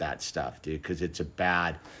direction with that stuff, dude. Because it's a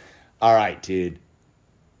bad. All right, dude.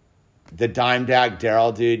 The Dime Dag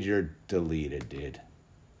Daryl, dude, you're deleted, dude.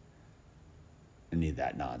 I need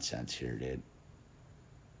that nonsense here, dude.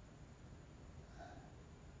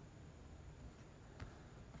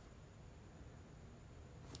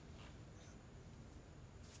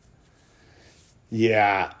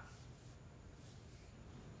 Yeah,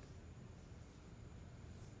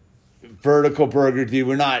 Vertical Burger, dude.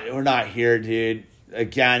 We're not here, dude.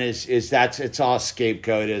 again, is that's it's all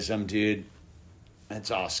scapegoatism, dude.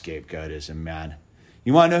 It's all scapegoatism, man.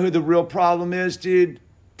 You want to know who the real problem is, dude?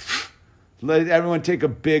 Let everyone take a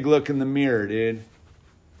big look in the mirror, dude.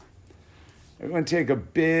 Everyone take a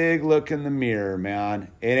big look in the mirror, man.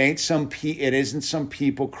 It isn't some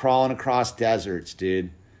people crawling across deserts,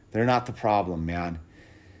 dude. They're not the problem, man.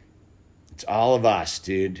 It's all of us,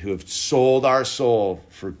 dude, who have sold our soul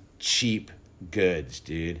for cheap goods,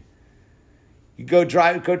 dude. You go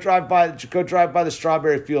drive by the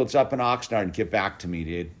strawberry fields up in Oxnard and get back to me,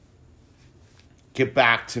 dude. Get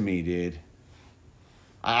back to me, dude.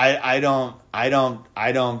 I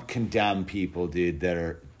don't condemn people, dude,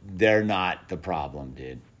 they're not the problem,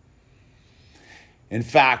 dude. In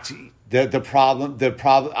fact, the problem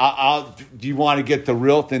do you want to get the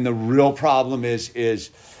real thing? The real problem is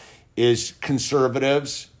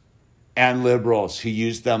conservatives and liberals who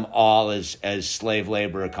use them all as slave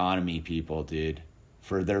labor economy people, dude,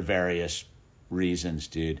 for their various reasons,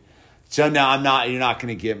 dude. So no, you're not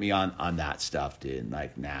going to get me on that stuff, dude.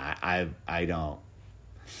 Like, nah, I don't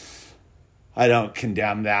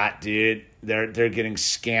condemn that, dude. They're getting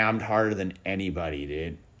scammed harder than anybody,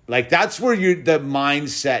 dude. Like, that's where the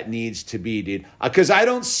mindset needs to be, dude. Because I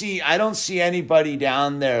don't see anybody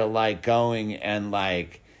down there like going and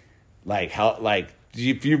like how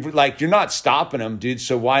if you like, you're not stopping them, dude.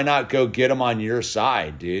 So why not go get them on your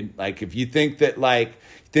side, dude? Like, if you think that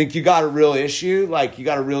think you got a real issue,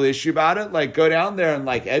 about it, like, go down there and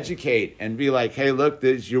like educate and be like, hey, look,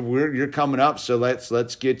 you're coming up, so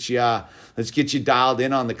let's get you dialed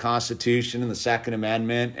in on the Constitution and the Second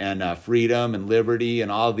Amendment and freedom and liberty and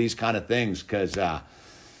all of these kind of things, because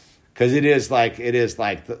it is like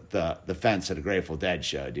the fence at a Grateful Dead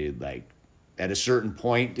show, dude. Like, at a certain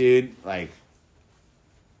point, dude, like,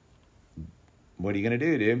 what are you gonna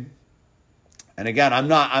do, dude? And again, I'm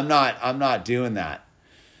not doing that.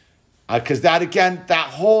 Because that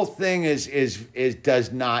whole thing is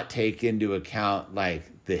does not take into account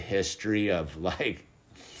like the history of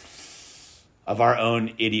our own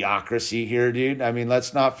idiocracy here, dude. I mean,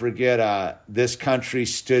 let's not forget this country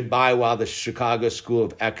stood by while the Chicago School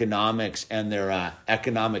of Economics and their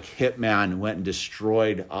economic hitman went and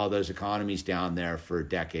destroyed all those economies down there for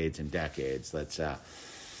decades and decades. Let's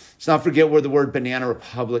not forget where the word Banana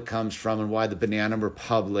Republic comes from and why the Banana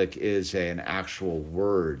Republic is an actual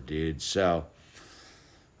word, dude. So,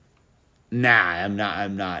 nah, I'm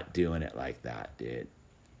not doing it like that, dude.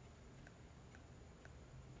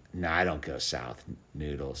 Nah, I don't go south,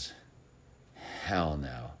 noodles. Hell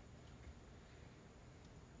no.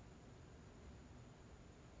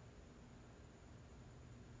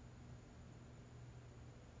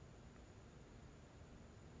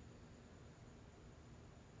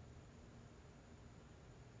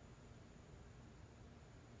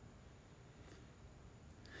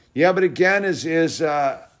 Yeah, but again, is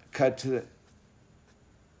cut to the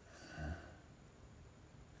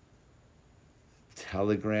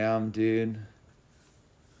Telegram, dude.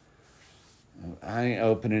 I ain't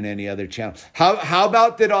opening any other channel. How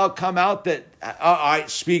about that all come out that all right,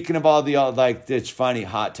 speaking of all the it's funny,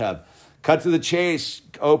 hot tub. Cut to the chase,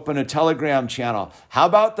 open a Telegram channel. How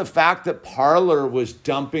about the fact that Parler was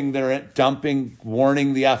warning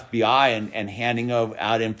the FBI and handing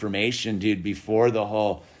out information, dude, before the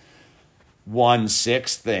whole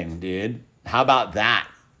 1/6 thing, dude? How about that?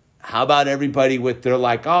 How about everybody with their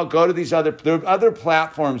go to these other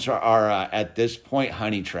platforms are at this point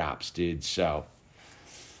honey traps, dude. So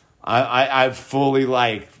I've fully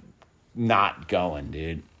not going,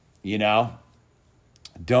 dude. You know,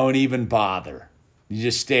 don't even bother. You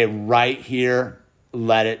just stay right here.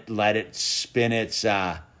 Let it spin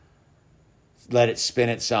itself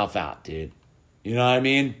out, dude. You know what I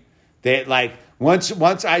mean? Once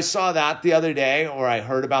I saw that the other day, or I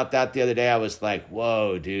heard about that the other day, I was like,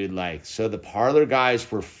 whoa, dude. So the Parler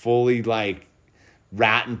guys were fully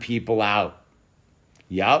ratting people out.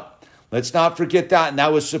 Yep. Let's not forget that. And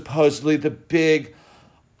that was supposedly the big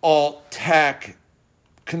alt-tech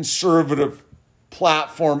conservative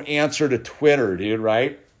platform answer to Twitter, dude,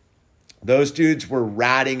 right? Those dudes were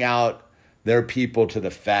ratting out their people to the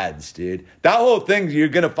feds, dude. That whole thing, you're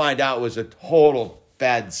going to find out, was a total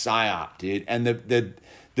Fed psyop, dude. And the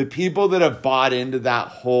people that have bought into that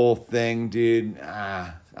whole thing, dude,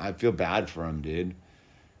 I feel bad for them, dude.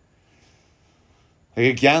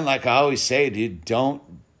 Again, like I always say, dude, don't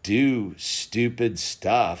do stupid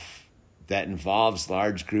stuff that involves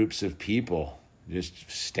large groups of people. Just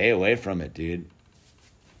stay away from it, dude.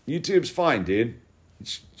 YouTube's fine, dude.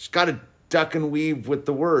 Just gotta duck and weave with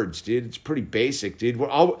the words, dude. It's pretty basic, dude. We're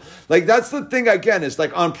all like, that's the thing again, is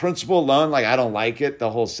like on principle alone, like I don't like it, the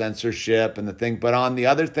whole censorship and the thing. But on the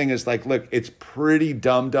other thing is like, look, it's pretty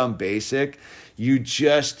dumb basic. You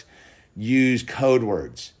just use code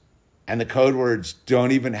words, and the code words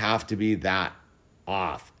don't even have to be that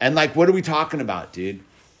off. And like, what are we talking about, dude?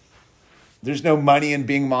 There's no money in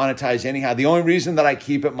being monetized anyhow. The only reason that I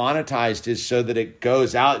keep it monetized is so that it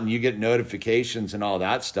goes out and you get notifications and all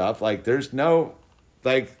that stuff. Like, there's no,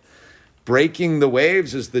 like, breaking the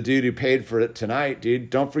waves is the dude who paid for it tonight, dude.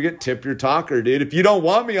 Don't forget, tip your talker, dude. If you don't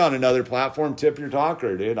want me on another platform, tip your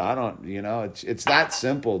talker, dude. I don't, it's that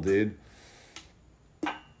simple, dude.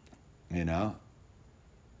 You know?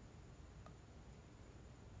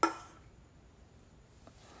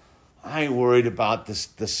 I ain't worried about the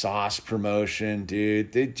sauce promotion,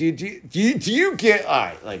 dude. Do you get, all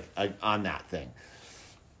right, like on that thing,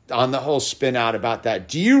 on the whole spin out about that,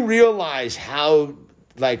 do you realize how,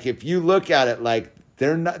 like, if you look at it, like,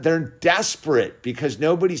 they're desperate because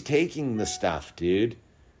nobody's taking the stuff, dude.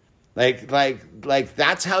 Like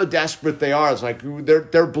that's how desperate they are. It's like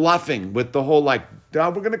they're bluffing with the whole, like, oh,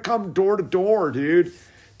 we're going to come door to door, dude.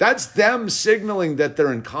 That's them signaling that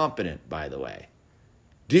they're incompetent, by the way.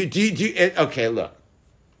 Okay, look.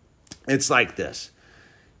 It's like this.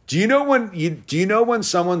 Do you know when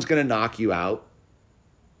someone's going to knock you out?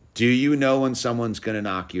 Do you know when someone's going to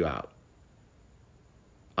knock you out?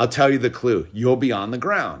 I'll tell you the clue. You'll be on the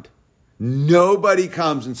ground. Nobody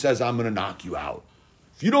comes and says, I'm going to knock you out.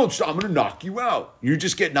 If you don't stop, I'm going to knock you out. You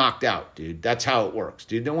just get knocked out, dude. That's how it works,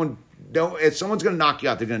 dude. If someone's going to knock you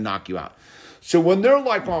out, they're going to knock you out. So when they're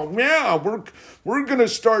like, oh, yeah, we're going to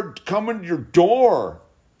start coming to your door,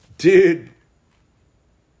 dude,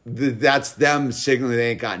 that's them signaling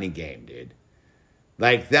they ain't got any game, dude.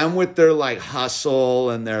 Like, them with their, like,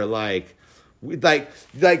 hustle and their, like they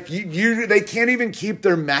can't even keep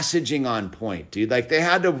their messaging on point, dude. Like, they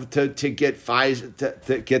had to get Pfizer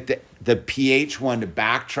to get the PH one to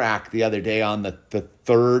backtrack the other day on the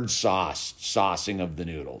third saucing of the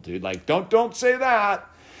noodle, dude. Like, don't say that,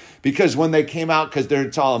 because when they came out, because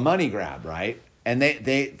it's all a money grab, right? And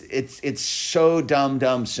it's so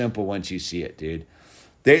dumb simple once you see it, dude.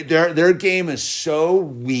 Their game is so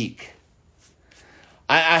weak.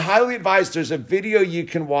 I highly advise, there's a video you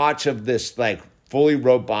can watch of this, like, fully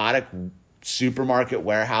robotic supermarket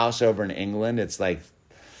warehouse over in England. It's like,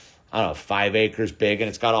 I don't know, 5 acres big, and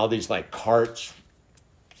it's got all these, like, carts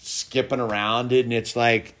skipping around it, and it's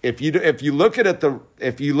like, if you look at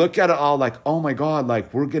it all, like, oh my God,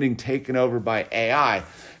 like, we're getting taken over by AI.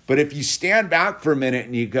 But if you stand back for a minute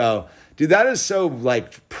and you go, dude, that is so,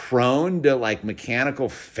 like, prone to, like, mechanical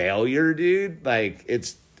failure, dude. Like,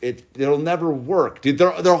 it'll never work, dude.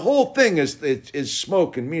 Their whole thing is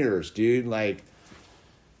smoke and mirrors, dude. Like,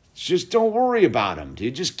 just don't worry about them,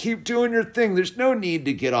 dude. Just keep doing your thing. There's no need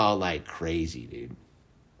to get all, like, crazy, dude.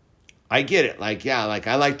 I get it. Like, yeah, like,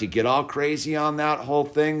 I like to get all crazy on that whole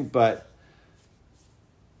thing, but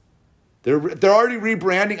they're already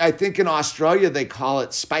rebranding. I think in Australia they call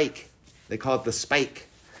it Spike. They call it the Spike.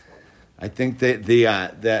 I think that the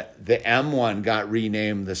M1 got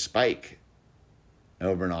renamed the Spike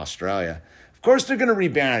over in Australia. Of course they're going to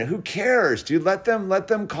rebrand it. Who cares, dude? Let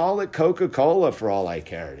them call it Coca-Cola for all I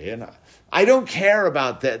care, dude. I don't care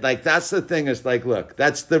about that. Like, that's the thing, is like, look,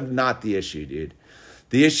 that's not the issue, dude.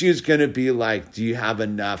 The issue is going to be like, do you have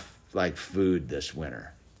enough, like, food this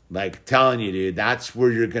winter? Like, telling you, dude, that's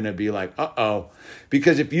where you're going to be like, uh-oh.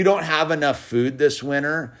 Because if you don't have enough food this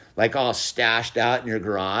winter, like, all stashed out in your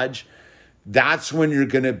garage, that's when you're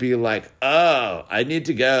going to be like, oh, I need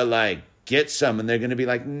to go, like, get some. And they're going to be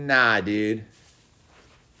like, nah, dude.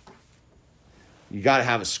 You got to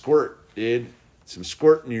have a squirt, dude. Some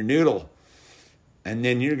squirt in your noodle. And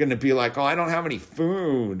then you're going to be like, oh, I don't have any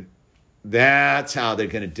food. That's how they're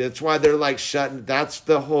going to do. That's why they're, like, shutting. That's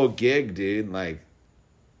the whole gig, dude. Like,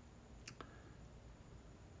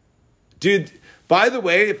 dude, by the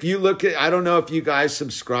way, if you look at, I don't know if you guys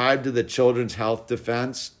subscribe to the Children's Health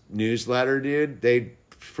Defense newsletter, dude. They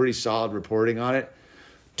pretty solid reporting on it.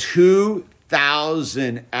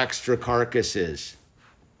 2,000 extra carcasses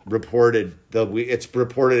reported. It's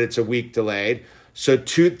reported it's a week delayed. So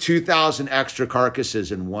 2,000 extra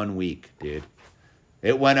carcasses in 1 week, dude.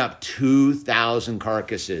 It went up 2,000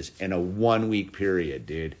 carcasses in a 1 week period,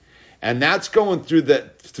 dude. And that's going through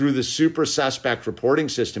the super suspect reporting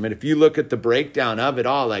system. And if you look at the breakdown of it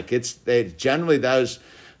all, like, generally those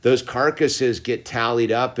carcasses get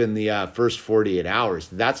tallied up in the first 48 hours.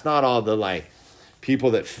 That's not all the, like, people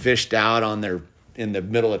that fished out in the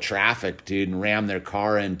middle of traffic, dude, and rammed their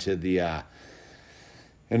car into the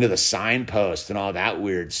into the signpost and all that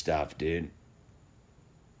weird stuff, dude.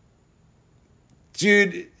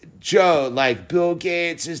 Dude, Joe, like Bill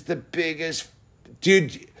Gates is the biggest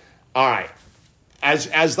dude. All right.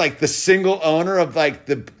 As like the single owner of like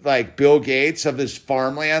the like Bill Gates of this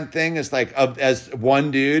farmland thing is like as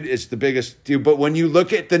one dude is the biggest dude. But when you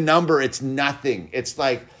look at the number, it's nothing. It's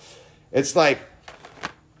like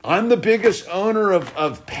I'm the biggest owner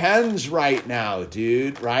of pens right now,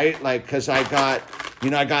 dude. Right? Like, cause I got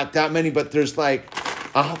that many, but there's like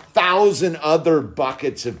 1,000 other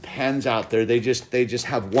buckets of pens out there. They just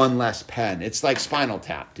have one less pen. It's like Spinal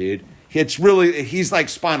Tap, dude. He's like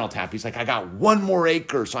Spinal Tap. He's like, I got one more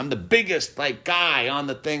acre, so I'm the biggest like guy on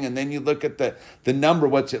the thing. And then you look at the number,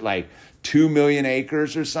 what's it like, 2 million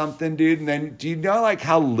acres or something, dude? And then do you know like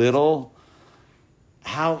how little,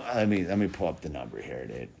 let me pull up the number here,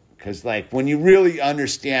 dude. Because like when you really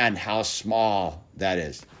understand how small that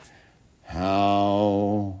is,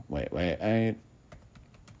 wait.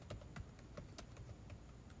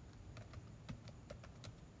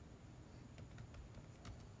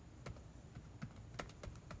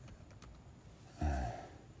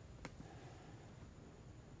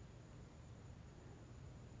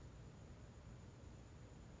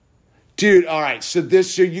 Dude, all right. So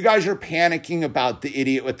you guys are panicking about the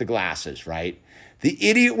idiot with the glasses, right? The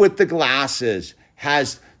idiot with the glasses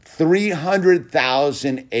has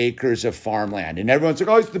 300,000 acres of farmland. And everyone's like,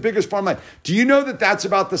 oh, it's the biggest farmland. Do you know that that's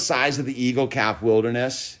about the size of the Eagle Cap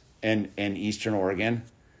Wilderness in Eastern Oregon?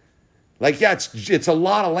 Like, yeah, it's a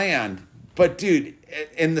lot of land. But, dude,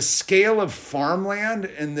 in the scale of farmland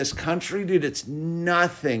in this country, dude, it's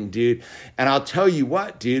nothing, dude. And I'll tell you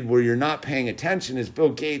what, dude, where you're not paying attention is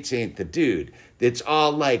Bill Gates ain't the dude. It's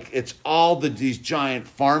all these giant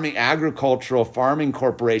agricultural farming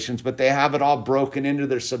corporations, but they have it all broken into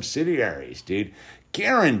their subsidiaries, dude.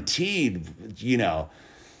 Guaranteed,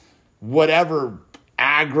 whatever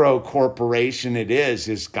agro corporation it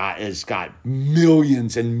is got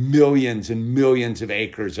millions and millions and millions of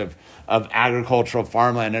acres of agricultural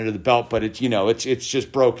farmland under the belt, but it's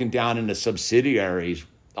just broken down into subsidiaries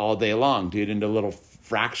all day long, dude, into little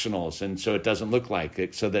fractionals, and so it doesn't look like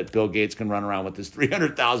it, so that Bill Gates can run around with his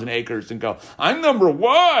 300,000 acres and go, I'm number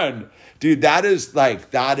one, dude. That is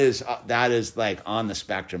like on the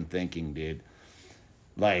spectrum thinking, dude.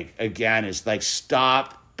 Like, again, it's like,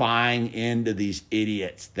 stop buying into these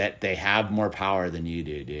idiots that they have more power than you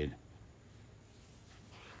do, dude.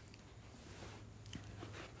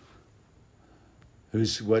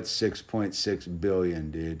 What's 6.6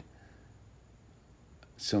 billion, dude?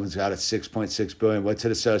 Someone's got a 6.6 billion. What's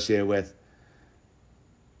it associated with?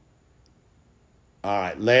 All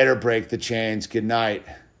right, later, break the chains. Good night.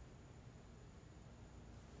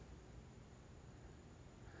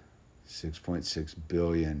 6.6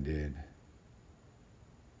 billion, dude.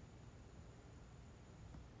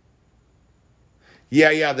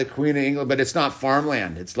 Yeah, the Queen of England, but it's not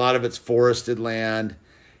farmland. It's a lot of it's forested land.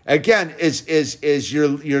 Again, is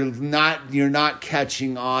you're not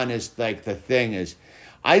catching on is like the thing is,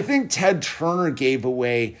 I think Ted Turner gave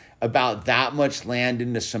away about that much land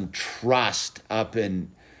into some trust up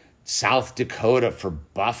in South Dakota for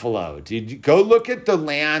buffalo. Did you go look at the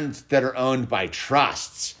lands that are owned by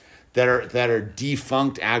trusts that are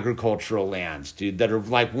defunct agricultural lands, dude, that are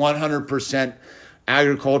like 100%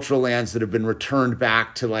 agricultural lands that have been returned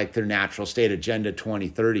back to like their natural state, Agenda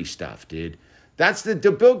 2030 stuff, dude. That's the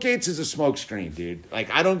Bill Gates is a smokescreen, dude.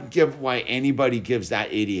 Like, I don't give why anybody gives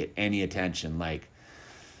that idiot any attention. Like,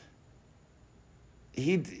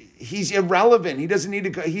 he's irrelevant. He doesn't need to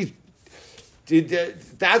go. Dude,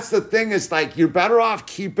 that's the thing is like, you're better off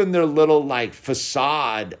keeping their little like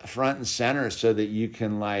facade front and center so that you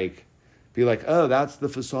can like be like, oh, that's the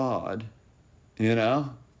facade,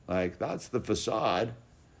 like, that's the facade.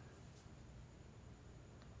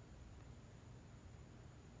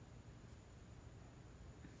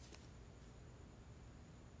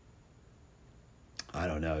 I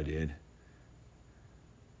don't know, dude.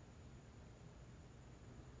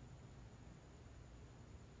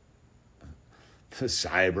 The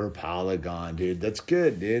cyber polygon, dude. That's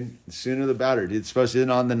good, dude. The sooner the better, dude. It's supposed to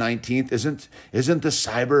end on the 19th. Isn't the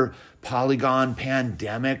cyber polygon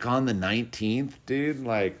pandemic on the 19th, dude?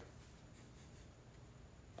 Like,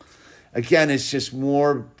 again, it's just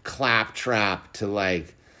more claptrap to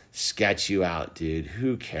like sketch you out, dude.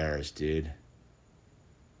 Who cares, dude?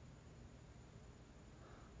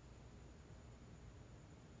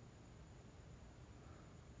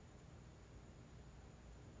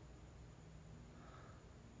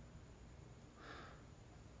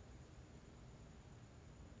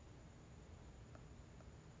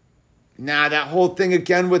 Nah, that whole thing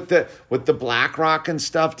again with the BlackRock and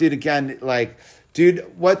stuff, dude. Again, like, dude,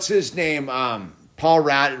 what's his name? Paul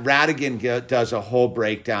Radigan does a whole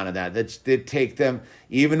breakdown of that. They take them,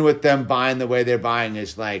 even with them buying the way they're buying,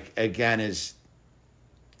 is like, again, it's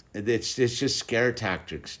just scare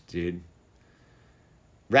tactics, dude.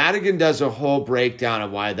 Radigan does a whole breakdown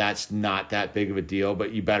of why that's not that big of a deal,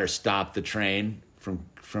 but you better stop the train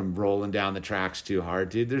from rolling down the tracks too hard,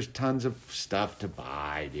 dude. There's tons of stuff to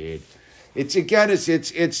buy, dude. It's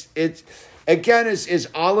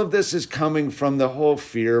all of this is coming from the whole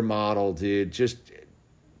fear model, dude.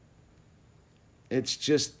 It's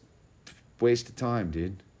just waste of time,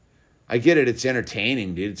 dude. I get it. It's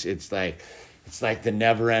entertaining, dude. It's like the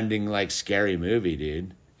never ending, like, scary movie,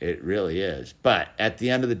 dude. It really is. But at the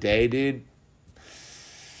end of the day, dude,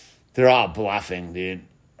 they're all bluffing, dude.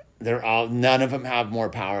 None of them have more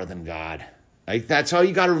power than God. Like, that's all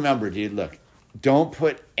you got to remember, dude. Look, don't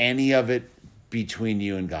put any of it between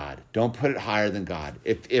you and God. Don't put it higher than God.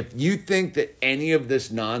 If you think that any of this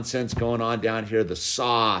nonsense going on down here, the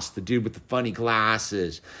sauce, the dude with the funny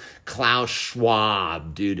glasses, Klaus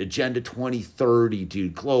Schwab, dude, Agenda 2030,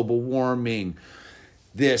 dude, global warming,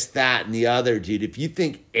 this, that, and the other, dude. If you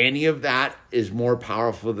think any of that is more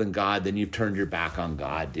powerful than God, then you've turned your back on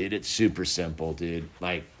God, dude. It's super simple, dude.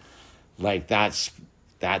 Like that's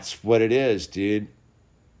what it is, dude.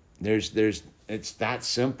 It's that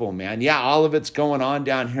simple, man. Yeah, all of it's going on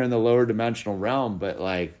down here in the lower dimensional realm, but,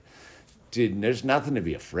 like, dude, there's nothing to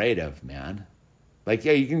be afraid of, man. Like,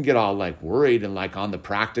 yeah, you can get all, like, worried and, like, on the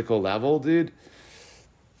practical level, dude.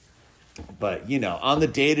 But, you know, on the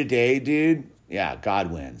day-to-day, dude, yeah,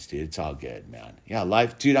 God wins, dude. It's all good, man. Yeah,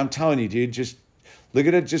 life, dude, I'm telling you, dude, just look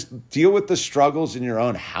at it. Just deal with the struggles in your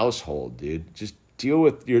own household, dude. Just deal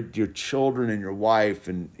with your children and your wife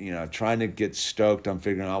and, you know, trying to get stoked on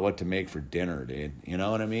figuring out what to make for dinner, dude. You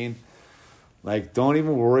know what I mean? Like, don't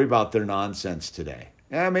even worry about their nonsense today.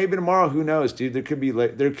 Yeah, maybe tomorrow, who knows, dude? There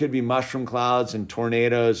could be mushroom clouds and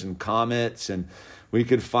tornadoes and comets, and we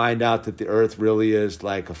could find out that the earth really is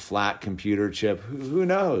like a flat computer chip. Who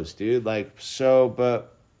knows, dude? Like, so,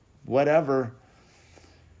 but whatever.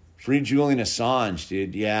 Free Julian Assange,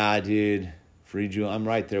 dude. Yeah, dude. Free Julian. I'm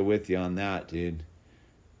right there with you on that, dude.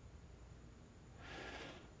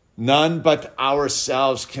 None but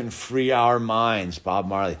ourselves can free our minds. Bob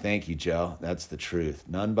Marley, thank you, Joe. That's the truth.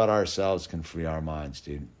 None but ourselves can free our minds,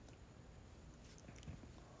 dude.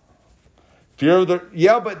 Fear of the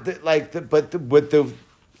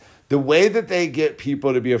the way that they get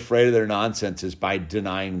people to be afraid of their nonsense is by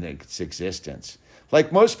denying its existence.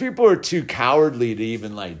 Like, most people are too cowardly to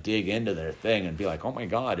even, like, dig into their thing and be like, oh my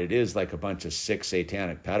God, it is like a bunch of sick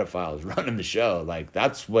satanic pedophiles running the show. Like,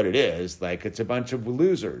 that's what it is. Like, it's a bunch of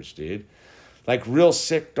losers, dude. Like, real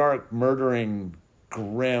sick, dark, murdering,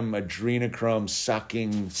 grim, adrenochrome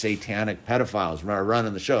sucking satanic pedophiles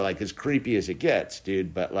running the show. Like, as creepy as it gets,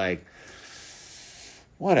 dude. But, like,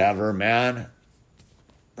 whatever, man.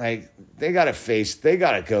 Like, they gotta go face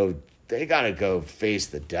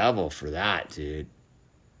the devil for that, dude.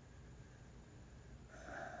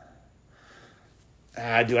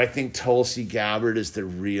 Do I think Tulsi Gabbard is the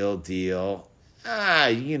real deal?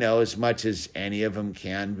 You know, as much as any of them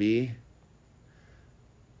can be.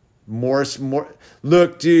 More.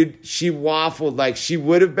 Look, dude, she waffled. Like, she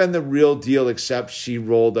would have been the real deal, except she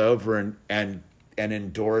rolled over and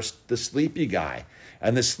endorsed the sleepy guy.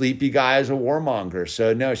 And the sleepy guy is a warmonger.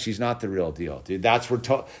 So, no, she's not the real deal, dude. That's where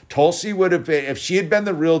Tulsi would have been. If she had been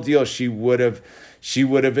the real deal, she would have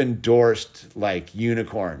endorsed, like,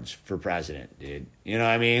 unicorns for president, dude. You know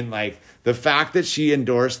what I mean? Like, the fact that she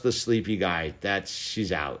endorsed the sleepy guy,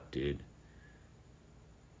 she's out, dude.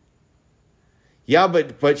 Yeah,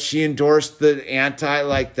 but she endorsed the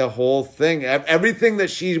the whole thing. Everything that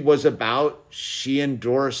she was about, she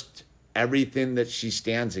endorsed everything that she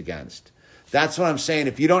stands against. That's what I'm saying.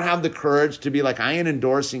 If you don't have the courage to be like, I ain't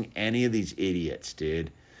endorsing any of these idiots,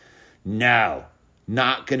 dude. No,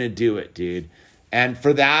 not going to do it, dude. And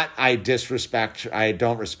for that, I don't respect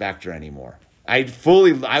her anymore. I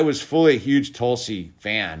was fully a huge Tulsi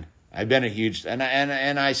fan. I've been a huge, and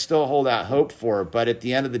I still hold out hope for her. But at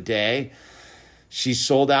the end of the day, she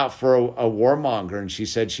sold out for a warmonger, and she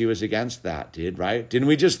said she was against that, dude, right? Didn't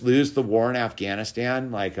we just lose the war in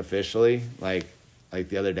Afghanistan, like, officially, like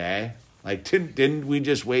the other day? Like, didn't we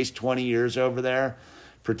just waste 20 years over there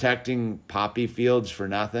protecting poppy fields for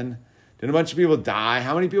nothing? Didn't a bunch of people die?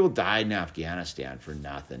 How many people died in Afghanistan for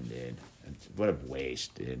nothing, dude? What a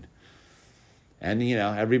waste, dude. And, you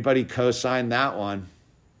know, everybody co-signed that one.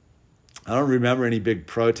 I don't remember any big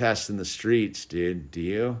protests in the streets, dude. Do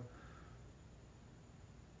you?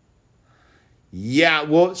 Yeah,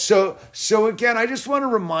 well, so again, I just want to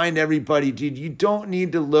remind everybody, dude, you don't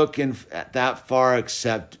need to look at that far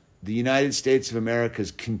except the United States of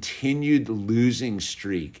America's continued losing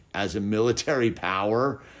streak as a military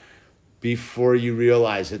power before you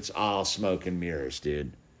realize it's all smoke and mirrors,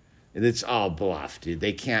 dude. And it's all bluff, dude.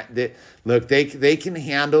 They can't look, they can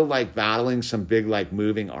handle like battling some big like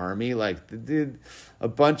moving army, like dude, a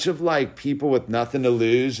bunch of like people with nothing to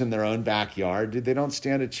lose in their own backyard, dude. They don't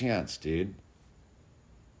stand a chance, dude.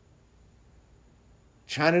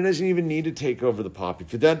 China doesn't even need to take over the poppy.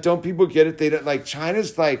 For that, don't people get it? They don't like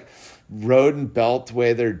China's like road and belt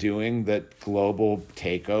way they're doing that global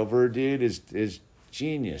takeover, dude, is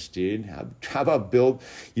genius, dude. How about build?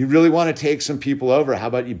 You really want to take some people over? How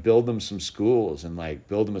about you build them some schools and like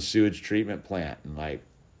build them a sewage treatment plant and like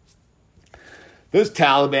those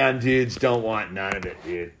Taliban dudes don't want none of it,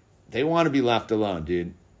 dude. They want to be left alone,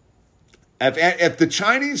 dude. If the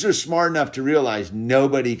Chinese are smart enough to realize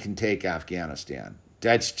nobody can take Afghanistan.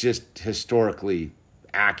 That's just historically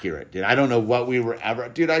accurate, dude. I don't know what we were ever...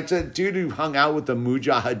 Dude, I said, dude who hung out with the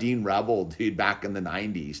Mujahideen rebel, dude, back in the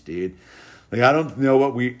 90s, dude. Like, I don't know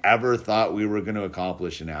what we ever thought we were going to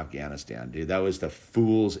accomplish in Afghanistan, dude. That was the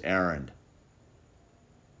fool's errand.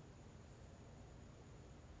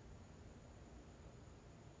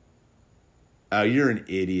 Oh, you're an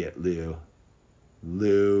idiot, Lou.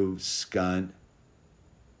 Lou, scunt.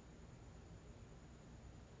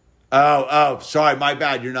 Oh, sorry, my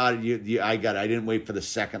bad. You're not. I got it. I didn't wait for the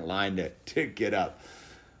second line to get up.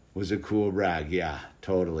 Was a cool brag. Yeah,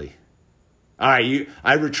 totally. All right,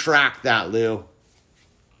 I retract that, Lou.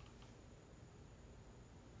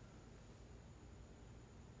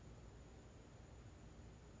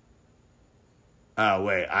 Oh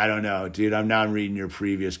wait, I don't know, dude. I'm now reading your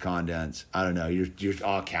previous contents. I don't know. You're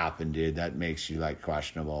all capping, dude. That makes you like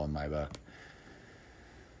questionable in my book.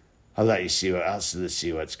 I'll let you see what else to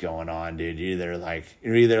see what's going on, dude.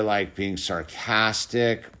 You're either like being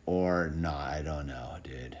sarcastic or not. I don't know,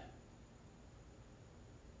 dude.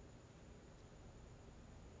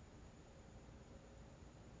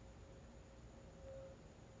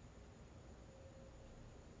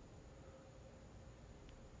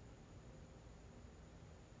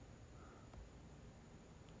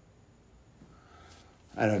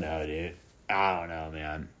 I don't know, dude. I don't know,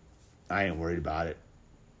 man. I ain't worried about it.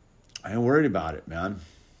 I ain't worried about it, man.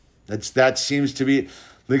 That seems to be,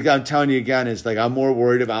 like I'm telling you again, is like I'm more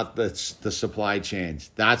worried about the supply chains.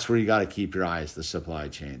 That's where you got to keep your eyes, the supply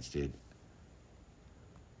chains, dude.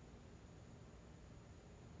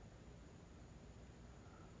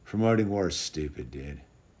 Promoting war is stupid, dude.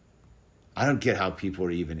 I don't get how people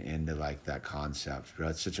are even into like that concept, bro.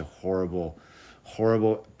 It's such a horrible,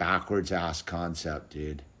 horrible backwards ass concept,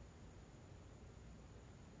 dude.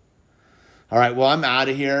 All right, well, I'm out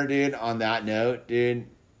of here, dude. On that note, dude,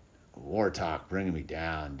 war talk bringing me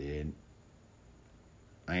down, dude.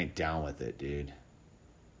 I ain't down with it, dude.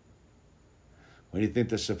 When do you think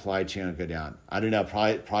the supply chain will go down? I don't know.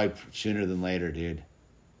 Probably sooner than later, dude.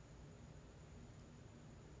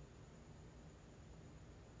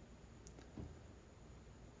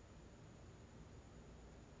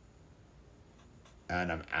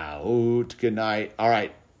 And I'm out. Good night. All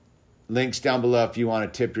right. Links down below if you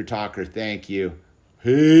want to tip your talker. Thank you.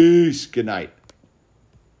 Peace. Good night.